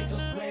sing. Take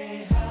a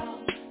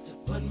Greyhound to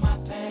put my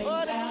thing down.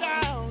 Put it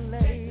down,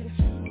 lady.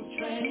 Take the 2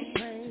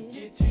 train to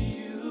get to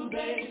you,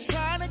 baby.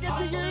 Trying to get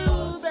to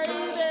you,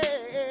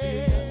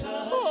 baby.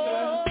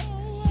 Oh,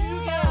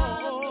 you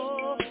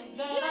got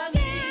that I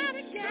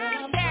need.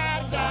 Girl,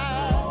 I'm the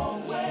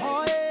wrong way.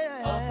 Oh,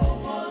 yeah. Up a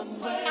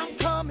one way. I'm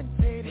coming,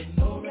 baby. With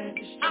no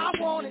registration, I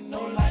want it,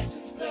 no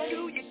license plate.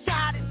 You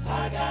got it.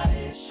 I got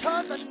it.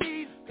 'Cause I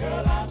need,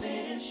 girl, I'm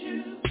in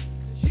shoes.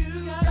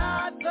 You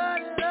got the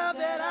love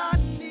that I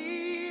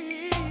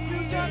need. You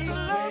got the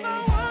love I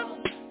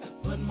want,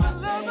 put my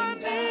love I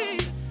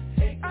need.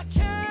 I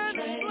can't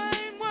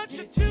explain what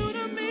you do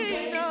to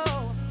me,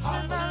 no.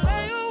 When I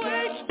lay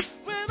awake,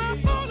 when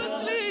I fall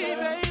asleep,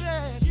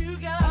 baby. You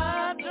got,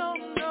 I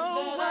don't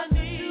know what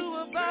to do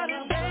about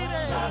it,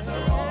 baby. Not the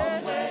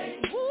wrong way,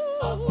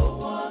 up a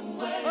one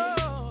way.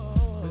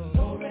 With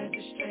no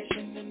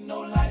registration and no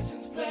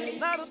license plate.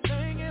 Not a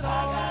thing at all. I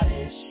got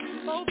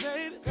issues, oh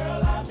baby.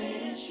 Girl, I'm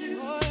in shoes.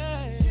 Oh,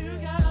 yeah. You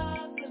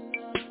got the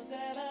love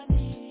that I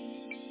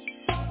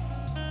need.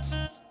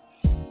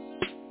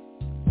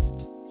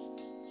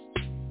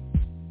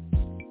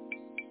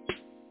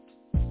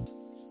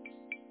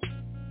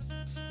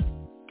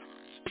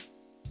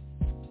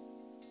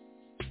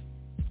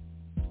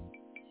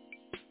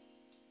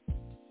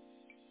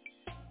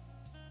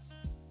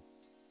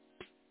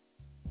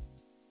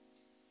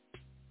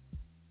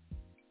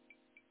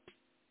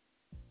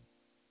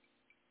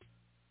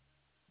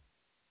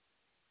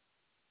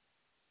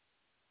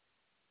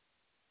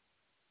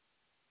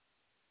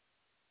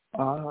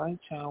 All right,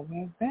 y'all,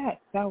 we're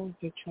back. That was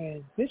the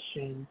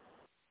transition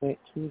with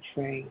 2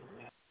 Train.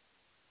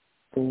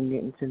 We're going to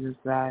get into this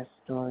last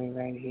story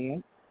right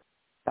here.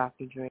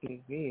 Dr. Dre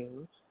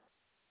reveals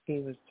he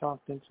was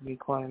talked into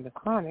recording The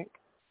Chronic.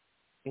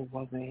 It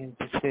wasn't his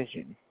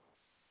decision.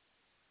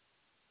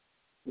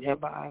 The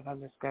hip-hop icon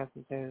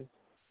discusses his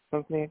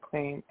critically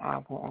acclaimed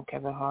album on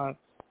Kevin Hart's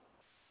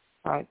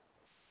Heart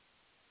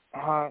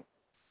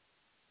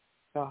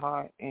to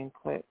Heart and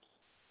Clips,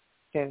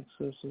 shared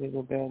exclusively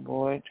with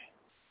Billboard.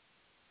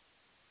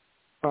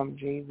 From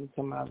Jeezy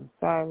to Miley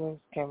Cyrus,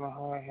 Kevin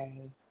Hart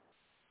has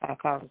had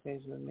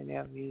conversations with many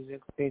of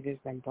music's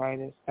biggest and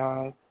brightest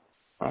stars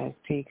on his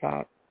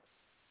Peacock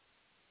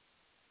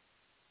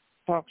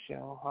talk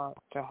show, Heart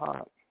to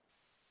Heart.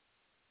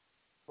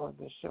 For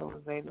the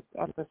show's latest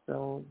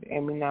episode, the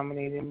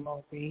Emmy-nominated,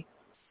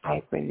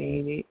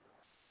 multi-hyphenated,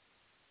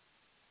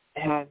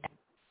 has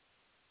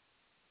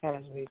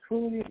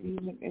recruited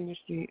music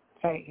industry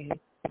titan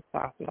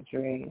Dr.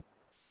 Dre,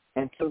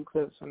 and 2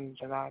 clips from the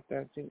July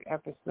 13th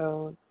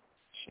episode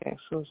shared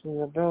exclusively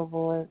with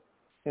Billboard.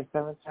 The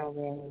 7-time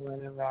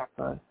Grammy-winning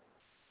rapper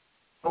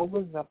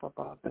opens up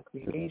about the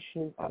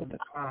creation of the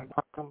crime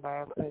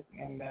biopic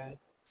and the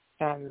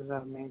challenges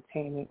of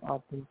maintaining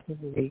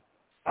authenticity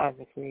as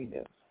a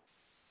creative.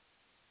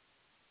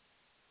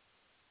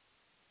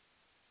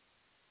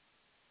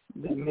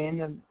 The men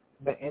of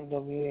the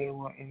NWA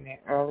were in their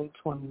early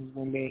 20s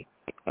when they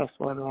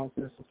exploded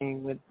onto the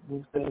scene with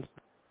Ruthless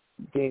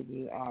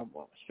debut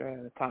album, Straight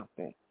Outta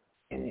Compton,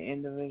 and the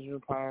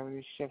individual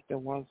priorities shifted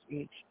once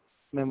each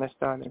member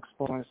started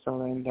exploring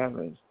solo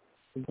endeavors.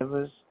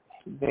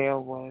 There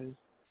was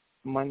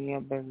money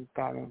and business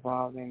got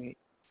involved in it,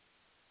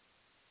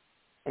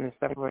 and it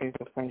separated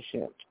the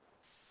friendship.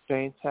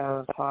 Dre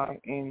tells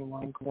Hart in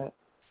one clip,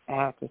 I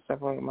have to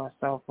separate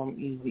myself from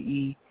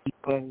Eazy-E,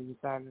 but he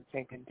decided to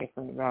take a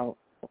different route.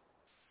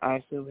 I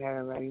still had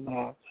already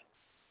left.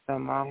 So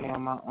I'm out here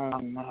on my own,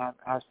 and I have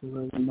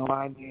absolutely no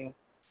idea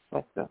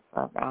what the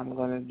fuck I'm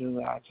going to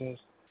do. I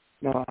just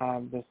know I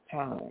have this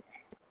talent.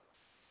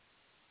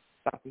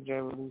 Dr.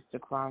 Dre released The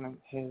Chronic,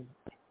 his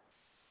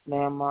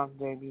landmark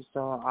debut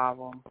solo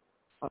album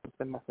on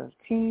December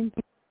 15,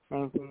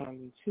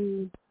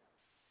 1992.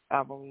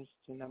 Album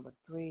reached to number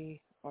 3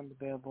 on the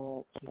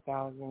Billboard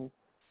 200,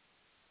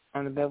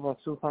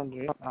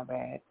 my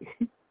bad,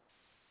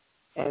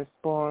 and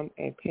spawned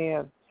a pair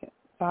of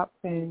top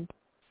 10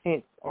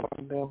 hits on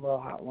the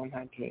Billboard Hot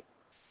 100.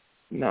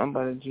 Nothing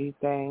But a G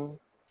Thing.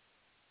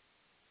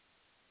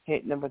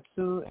 Hit number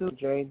 2,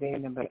 Dre Day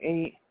number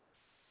 8.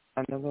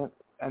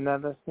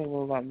 Another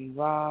single, Let Me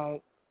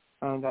Ride.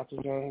 And Dr.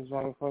 Dre, his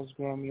very first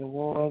Grammy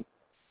Award.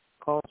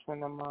 Close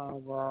friend of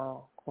mine,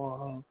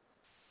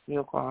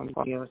 you'll call him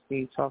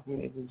DLC, talking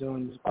me into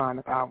doing this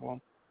Chronic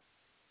album.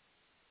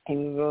 And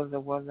he realized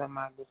it wasn't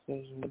my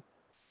decision.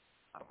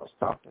 I was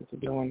talking to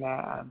doing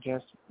that. I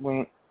just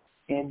went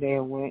in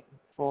there, went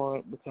for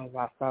it because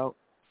I felt,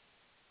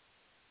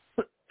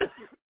 excuse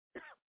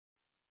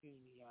me,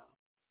 y'all.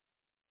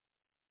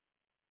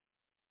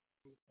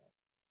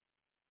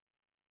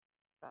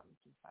 Something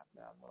too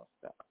happened. I lost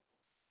that.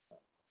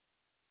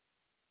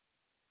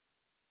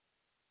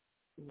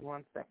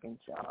 1 second,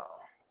 y'all.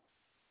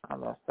 I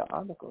lost the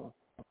article.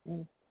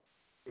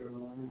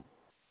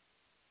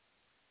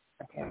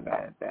 Okay, I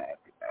got it back.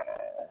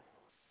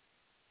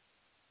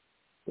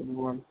 Give me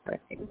 1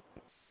 second.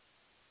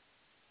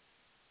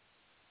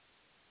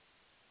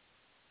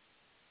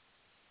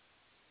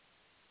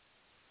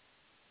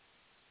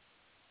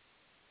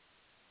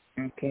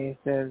 Okay, it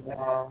says,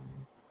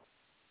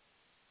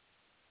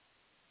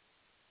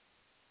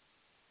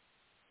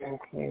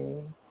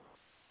 okay.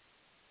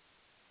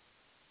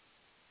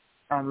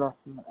 I lost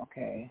him.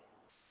 Okay.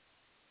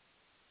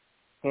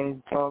 His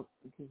talk,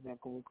 we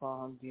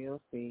call him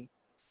DLC,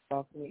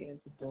 talked me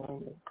into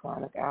doing the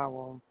Chronic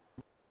album.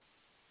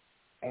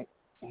 And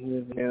he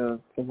was there.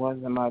 It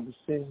wasn't my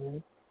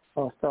decision.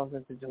 I was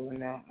talking to doing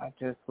that. I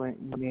just went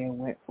in there and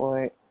went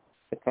for it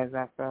because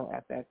I felt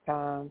at that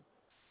time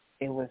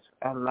it was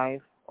a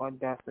life or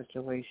death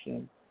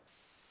situation.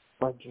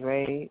 For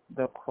Dre,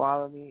 the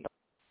quality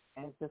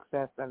and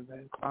success of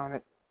the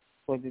Chronic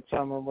would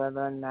determine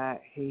whether or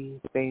not he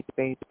stayed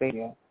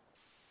there.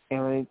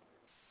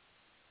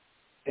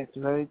 It's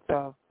very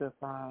tough to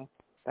find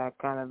that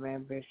kind of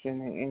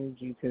ambition and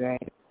energy today.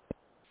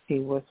 He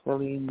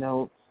wistfully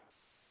notes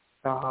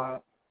the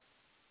heart.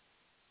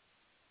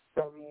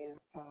 7 years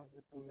passed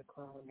between the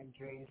Chronic and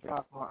Dre's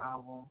sophomore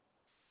album,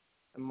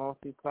 the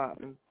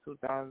multi-platinum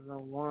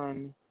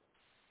 2001.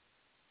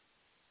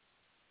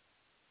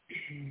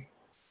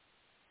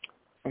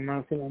 In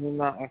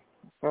 1999,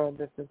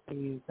 further 50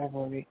 years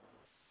February,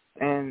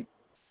 and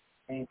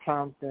in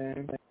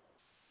Compton.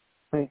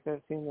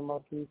 2013, the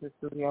most recent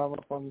studio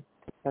album from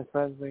his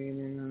first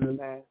and the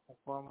last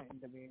performer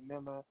and NWA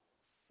member,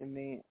 the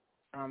main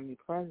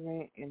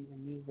omnipresent in the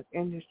music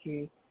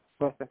industry,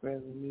 first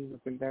affairs of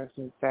music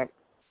production, tech,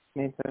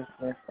 mentors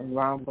with a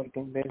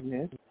groundbreaking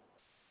business.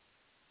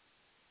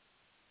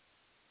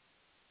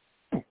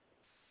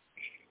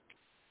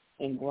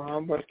 In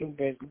groundbreaking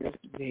business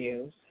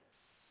deals,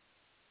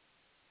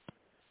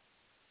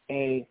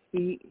 a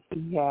feat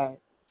he had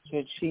to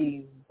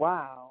achieve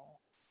while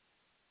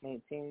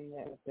maintaining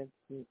that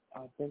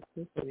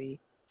authenticity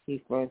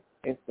he first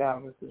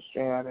established with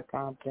Straight Outta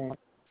Compton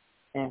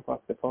and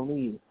Fuck the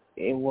Police.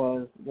 It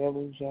was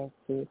really just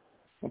to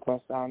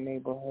impress our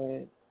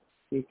neighborhood.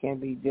 We can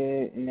be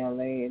good in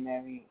LA and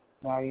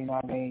everybody in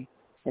LA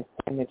is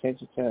paying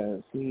attention to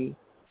us. He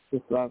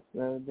reflects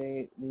the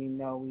day we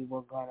know we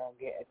were gonna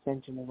get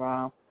attention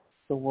around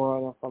the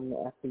world and from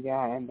the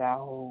FBI and that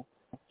whole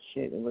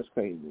shit. It was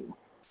crazy.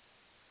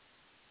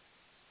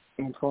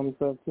 In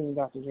 2013,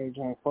 Dr. Dre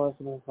joined forces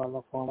with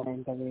fellow former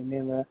NWA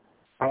member,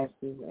 artist,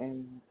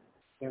 and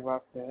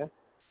director.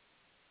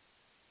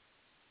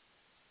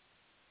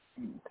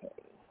 Okay.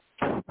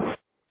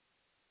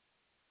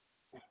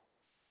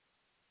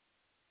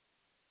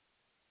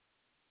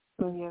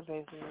 So yeah,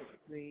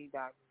 basically,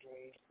 Dr.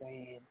 Dre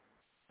saying,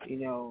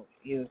 he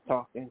was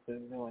talking to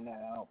doing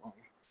that album.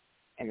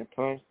 And the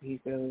first he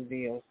said was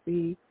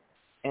DLC,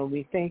 and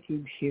we thank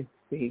you,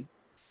 DLC.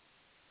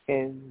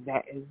 And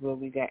that is where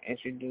we got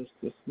introduced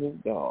to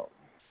Snoop Dogg.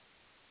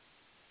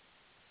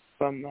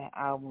 From that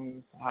album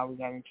is how we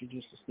got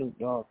introduced to Snoop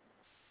Dogg.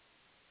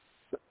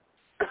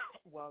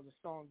 Well, the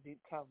song did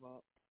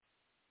cover,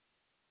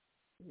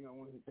 when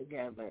we're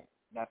together,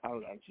 that's how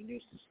we got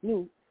introduced to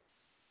Snoop.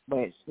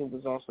 But Snoop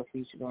was also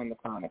featured on the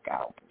Chronic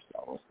album,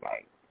 so it's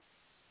like,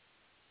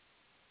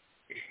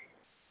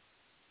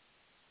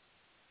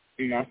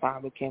 and that's how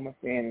I became a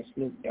fan of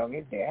Snoop Dogg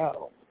and their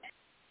album.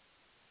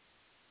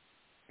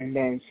 And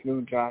then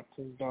Snoop dropped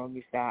his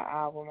Doggy Style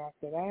album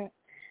after that.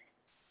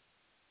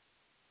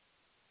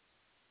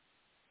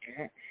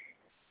 Yeah.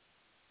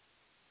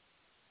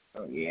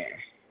 So, yeah.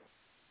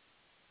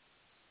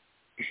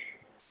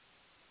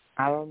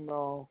 I don't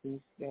know if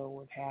we still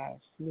would have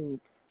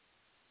Snoop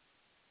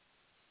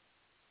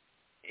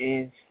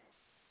if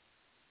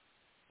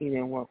he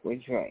didn't work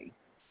with Dre.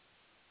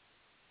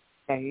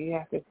 Like, you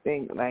have to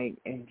think, like,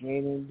 if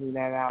Dre didn't do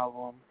that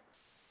album,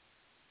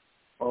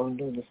 or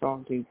do the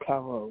songs you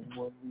cover,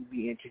 would we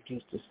be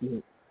introduced to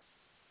Snoop?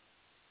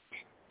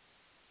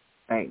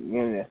 Like, you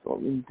know, that's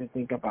what we need to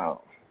think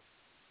about.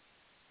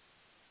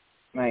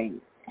 Like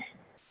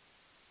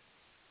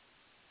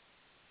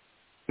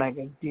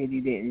if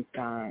Diddy didn't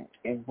sign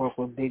and work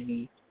with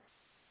Biggie,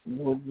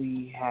 would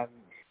we have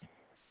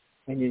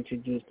been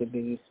introduced to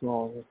Biggie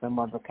Smalls in some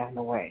other kind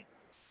of way?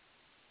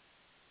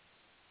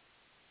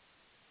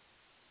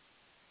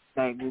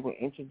 Like, we were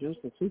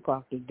introduced to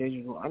Tupac through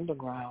Digital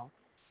Underground,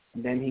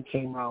 and then he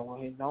came out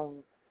with his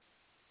own,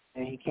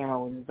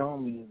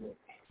 music.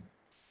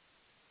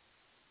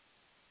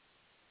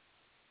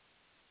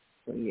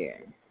 So, yeah.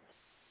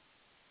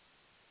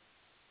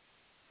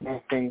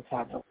 That things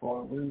happen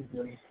for a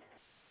reason.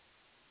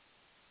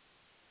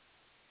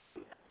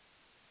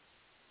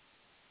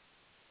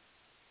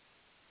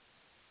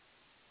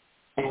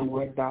 And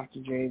would Dr.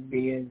 Dre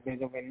be as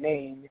big of a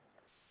name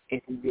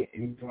if he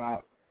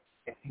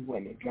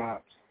wouldn't have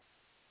dropped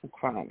the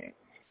Chronic?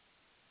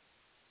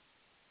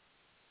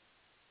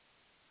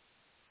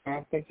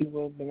 I think he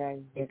would have been as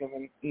big of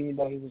an, even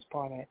though he was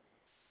part of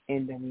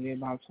NWA, I'm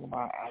talking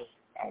about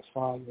as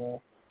far as a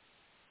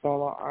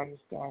solo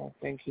artist, I don't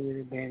think he would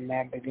have been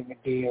that big of a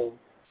deal.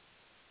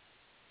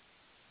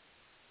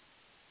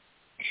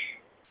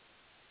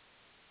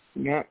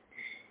 Yep.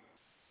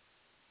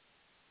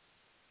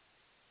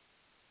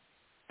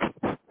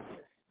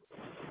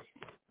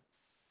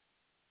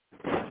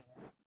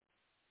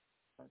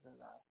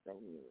 That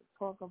we would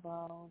talk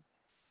about,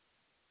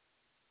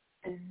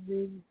 and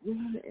we're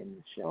going to end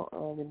the show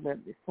early,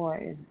 but before I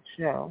end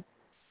the show,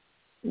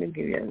 let me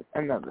give you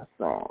another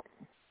song.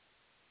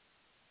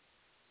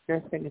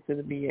 Just take it to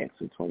the BX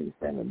with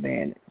 27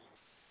 Bandits.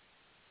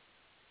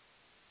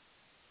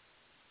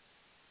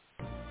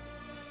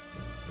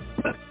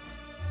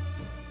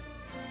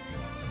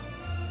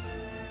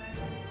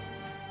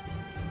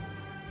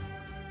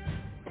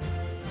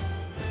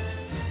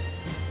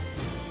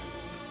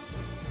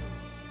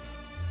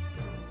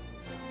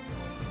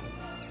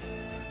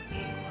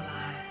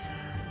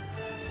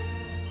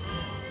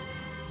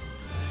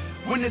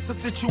 When it's a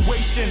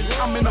situation,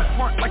 I'm in the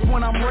front like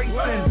when I'm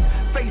racing.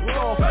 Face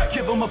off,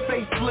 give them a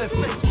facelift.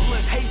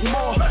 Hate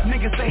more,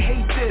 niggas they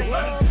hate this.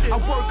 I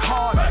work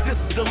hard, this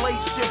is the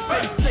late shift.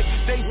 They sick,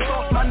 they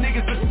thought my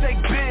niggas would stay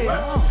big.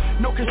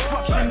 No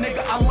construction,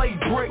 nigga, I lay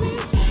bricks.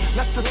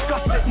 Let's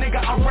discuss it, nigga,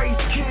 I raise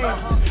kids.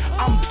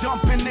 I'm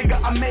dumping, nigga,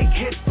 I make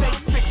hits. They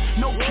fix,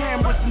 no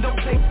cameras and don't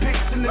take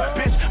pics in this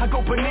bitch. I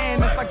go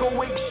bananas, I go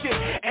ape shit.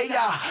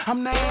 AI,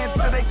 I'm the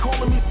answer, they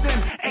calling me sin.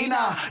 Ain't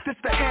I? This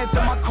the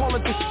anthem, I call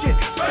it the shit.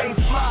 Stay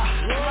fly,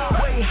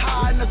 way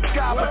high in the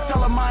sky, but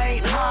tell them I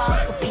ain't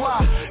high supply.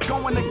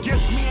 Going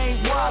against me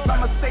ain't wise,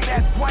 I'ma say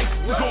that twice.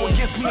 To go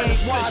against me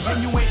ain't wise,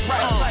 and you ain't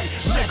right,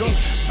 nigga.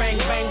 Bang,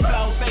 bang,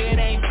 flow, say it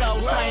ain't so.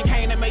 Slang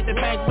came to make the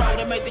bank roll,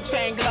 to make the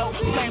chain glow.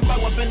 Same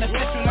flow up in the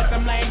system, let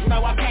them lanes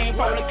know I came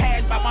for the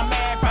cash, by my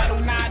man, Prado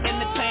 9 in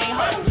the chain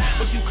hole.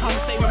 But you come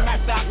save him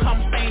after I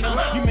come stain him.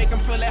 You make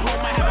him feel at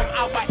home, I have him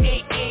out by 8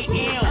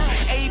 a.m.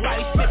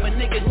 Everybody spit, but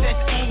niggas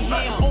just ain't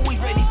him.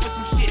 Always ready for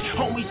some shit,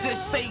 homies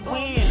just say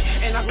when.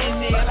 And I'm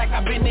in there like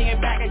I've been there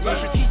and back again.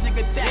 Strategic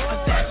attack,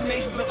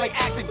 assassinations look like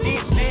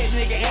accidents. Dead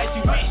nigga as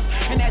you wish.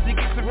 And as it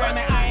gets around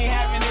and I ain't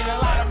having it, a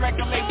lot of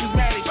record labels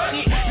mad as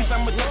shit. Cause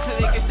I'm a up to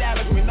the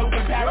establishment, no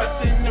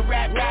comparison to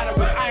rap battle.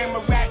 I am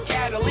a rap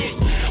catalyst.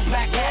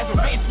 Black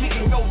Lazarus, we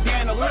can go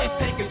down the list.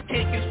 Take his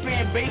kick, his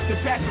fan base,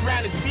 and pass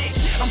around his bitch.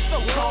 I'm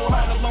so cold,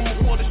 hard long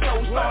before the show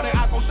started.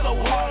 I go so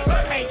hard in the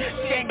paint,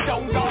 skank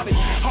don't guard it.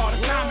 Hard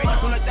assignment,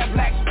 don't let that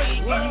black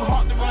spade give you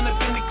heart to run up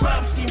in the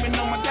club, scheming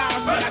on my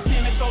diamonds. Man, I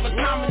tend to throw the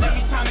time, and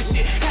every time this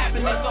shit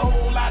happen, there's a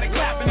whole lot of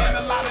clapping and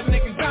a lot of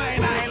niggas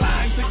dying. I ain't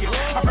lying to you,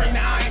 I bring the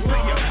iron to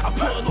you. I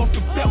pull off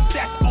the belt,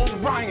 that's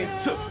Orion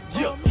took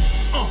you.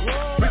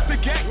 Mr.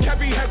 Gat,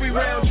 heavy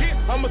round, yeah,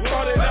 I'ma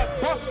start it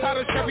up, bust how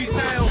the Chevy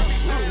sound.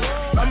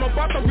 I'm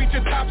about to reach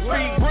a top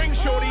speed, bring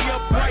shorty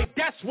up right,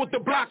 that's what the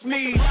block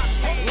needs.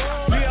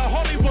 Yeah,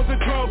 Harley was a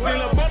drug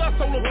dealer, but I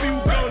sold a few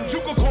guns,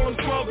 you could call him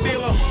drug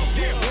dealer.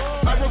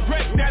 I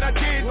regret that I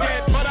did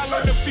that, but I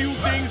learned a few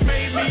things,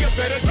 made me a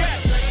better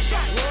cat.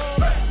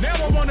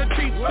 Now I wanna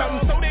teach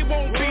something, so they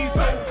won't be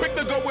so quick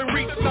to go and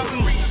reach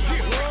something.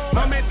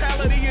 My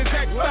mentality is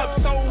X'd up,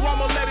 so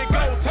I'ma let it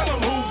go, tell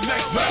them who's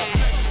next up.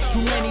 Too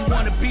many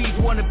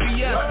wannabes wanna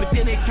be us, but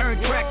then they turn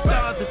track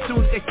stars as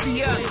soon as they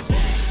see us.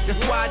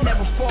 That's why I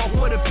never fall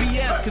for the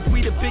BS, cause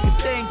we the biggest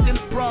things in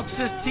the Bronx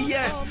since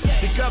TS.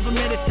 The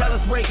government will tell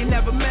us Reagan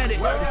never meant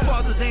it. His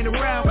fathers ain't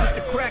around with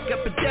the crack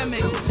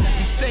epidemic.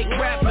 These fake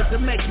rappers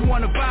that make you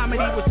wanna vomit.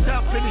 He was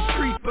tough in the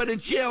streets, but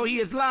in jail he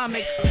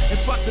Islamic.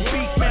 And fuck the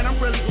beef, man, I'm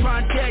really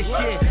trying to test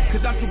shit,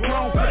 cause I'm too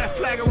grown for that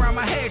flag around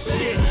my head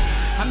shit.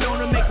 I'm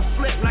known to make a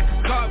flip like a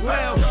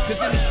cartwheel, cause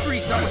in the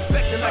streets I'm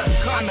respected like a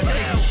cartel. I'ma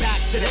take you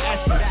back to the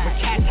essence, where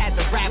cats had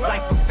to rap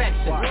like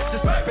perfection.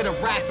 Just spit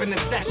a rap in the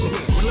session.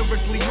 When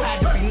lyrically you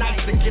had to be nice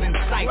to get in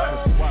cyphers.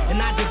 And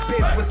I just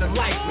biz with the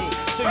life.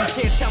 So you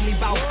can't tell me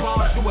about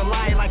bars, you a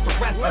liar like the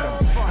rest of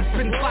them. I'm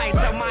spitting fire,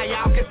 tell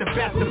Maya I'll get the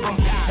best of them.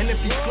 And if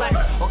he flex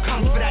or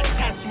comes for that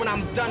test, when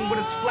I'm done with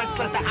his flex,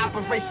 let the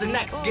Operation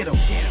X get him.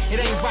 It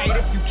ain't right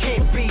if you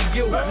can't be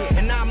you.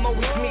 And I'm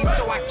always me,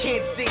 so I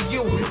can't see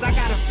you. Cause I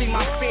gotta see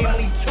my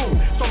family too.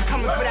 So I'm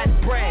coming for that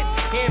bread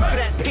and for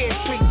that pear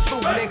sweet too,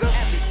 nigga.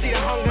 See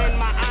the hunger in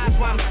my eyes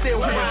while I'm still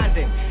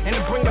grinding. And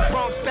to bring the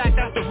Bronx back,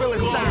 that's the real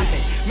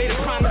assignment. Made a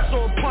promise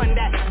or a pun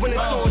that when it's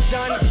all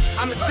done,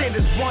 I'ma send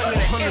this one in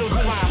the ill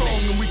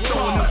climate. And we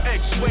throwing them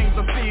X-wings,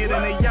 I see it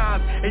in their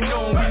eyes. And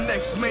knowing we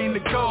next main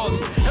the cars.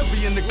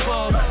 Heavy in the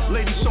club,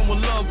 ladies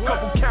showing love.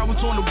 Couple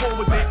cowards on the wall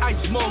with their ice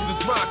mugs and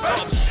rock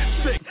ups.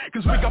 Sick,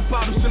 cause we got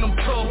bottles in them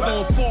tubs.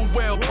 On full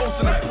well,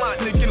 posting and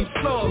plotting to get them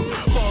slugs.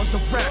 Bars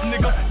of rap,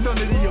 nigga,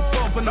 none of the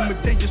above. And I'm a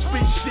dangerous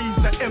species,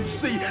 the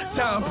MC,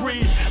 time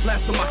breathe.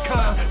 Last of my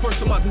kind, first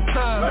of my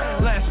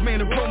design. Last man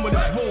to run with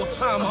his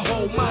wartime, my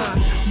whole mind.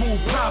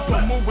 Move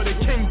proper, move with a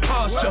king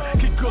posture.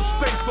 Keep good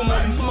space from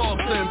all these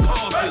monster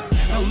imposters.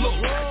 Now look,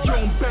 you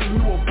don't bang,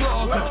 you a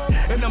blogger.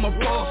 And I'm a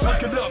boss,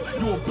 look it up,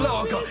 you a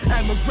blogger.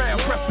 I'm a rap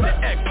rep for the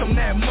X, I'm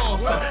that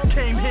monster.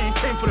 Came here and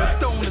came for the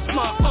stone, it's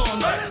my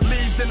honor.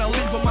 Leave, then I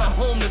leave on my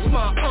home, it's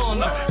my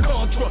honor.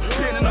 Contra,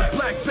 been in a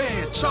black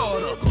band,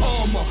 charter.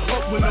 Armor,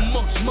 up with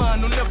amongst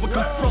mine, don't never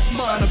confront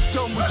mine. I'm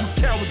done with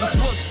you cowards, it's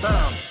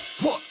lunchtime.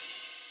 What?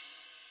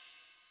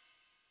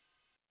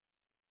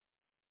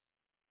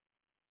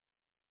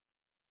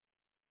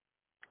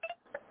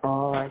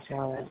 Alright,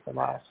 y'all, that's the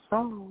last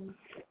song.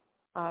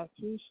 I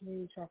appreciate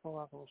you checking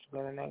out what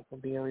you're going to next for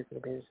B.O.E for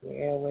the business of the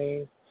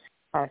Airwaves.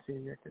 I'll see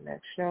you at the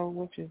next show,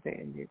 which is the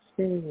Indie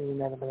Experience, and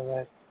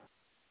nevertheless,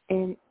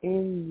 in you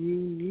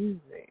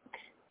music.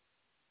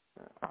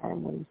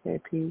 I'm going to say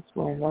peace,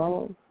 one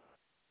love.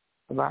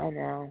 Bye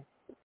now.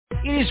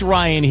 It is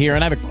Ryan here,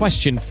 and I have a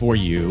question for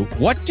you.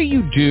 What do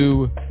you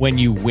do when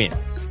you win?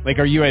 Like,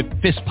 are you a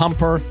fist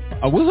pumper,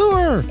 a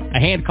woohooer, a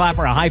hand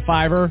clapper, a high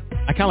fiver?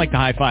 I kind of like the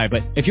high five,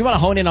 but if you want to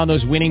hone in on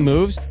those winning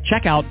moves,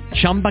 check out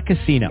Chumba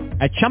Casino.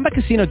 At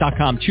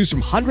ChumbaCasino.com, choose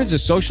from hundreds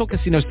of social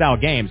casino-style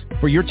games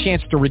for your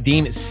chance to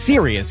redeem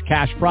serious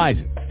cash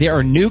prizes. There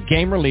are new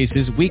game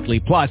releases weekly,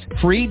 plus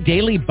free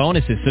daily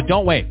bonuses, so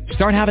don't wait.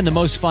 Start having the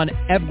most fun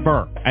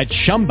ever at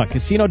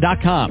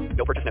ChumbaCasino.com.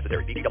 No purchase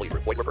necessary. VGW.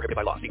 Void where prohibited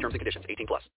by law. See terms and conditions. 18+.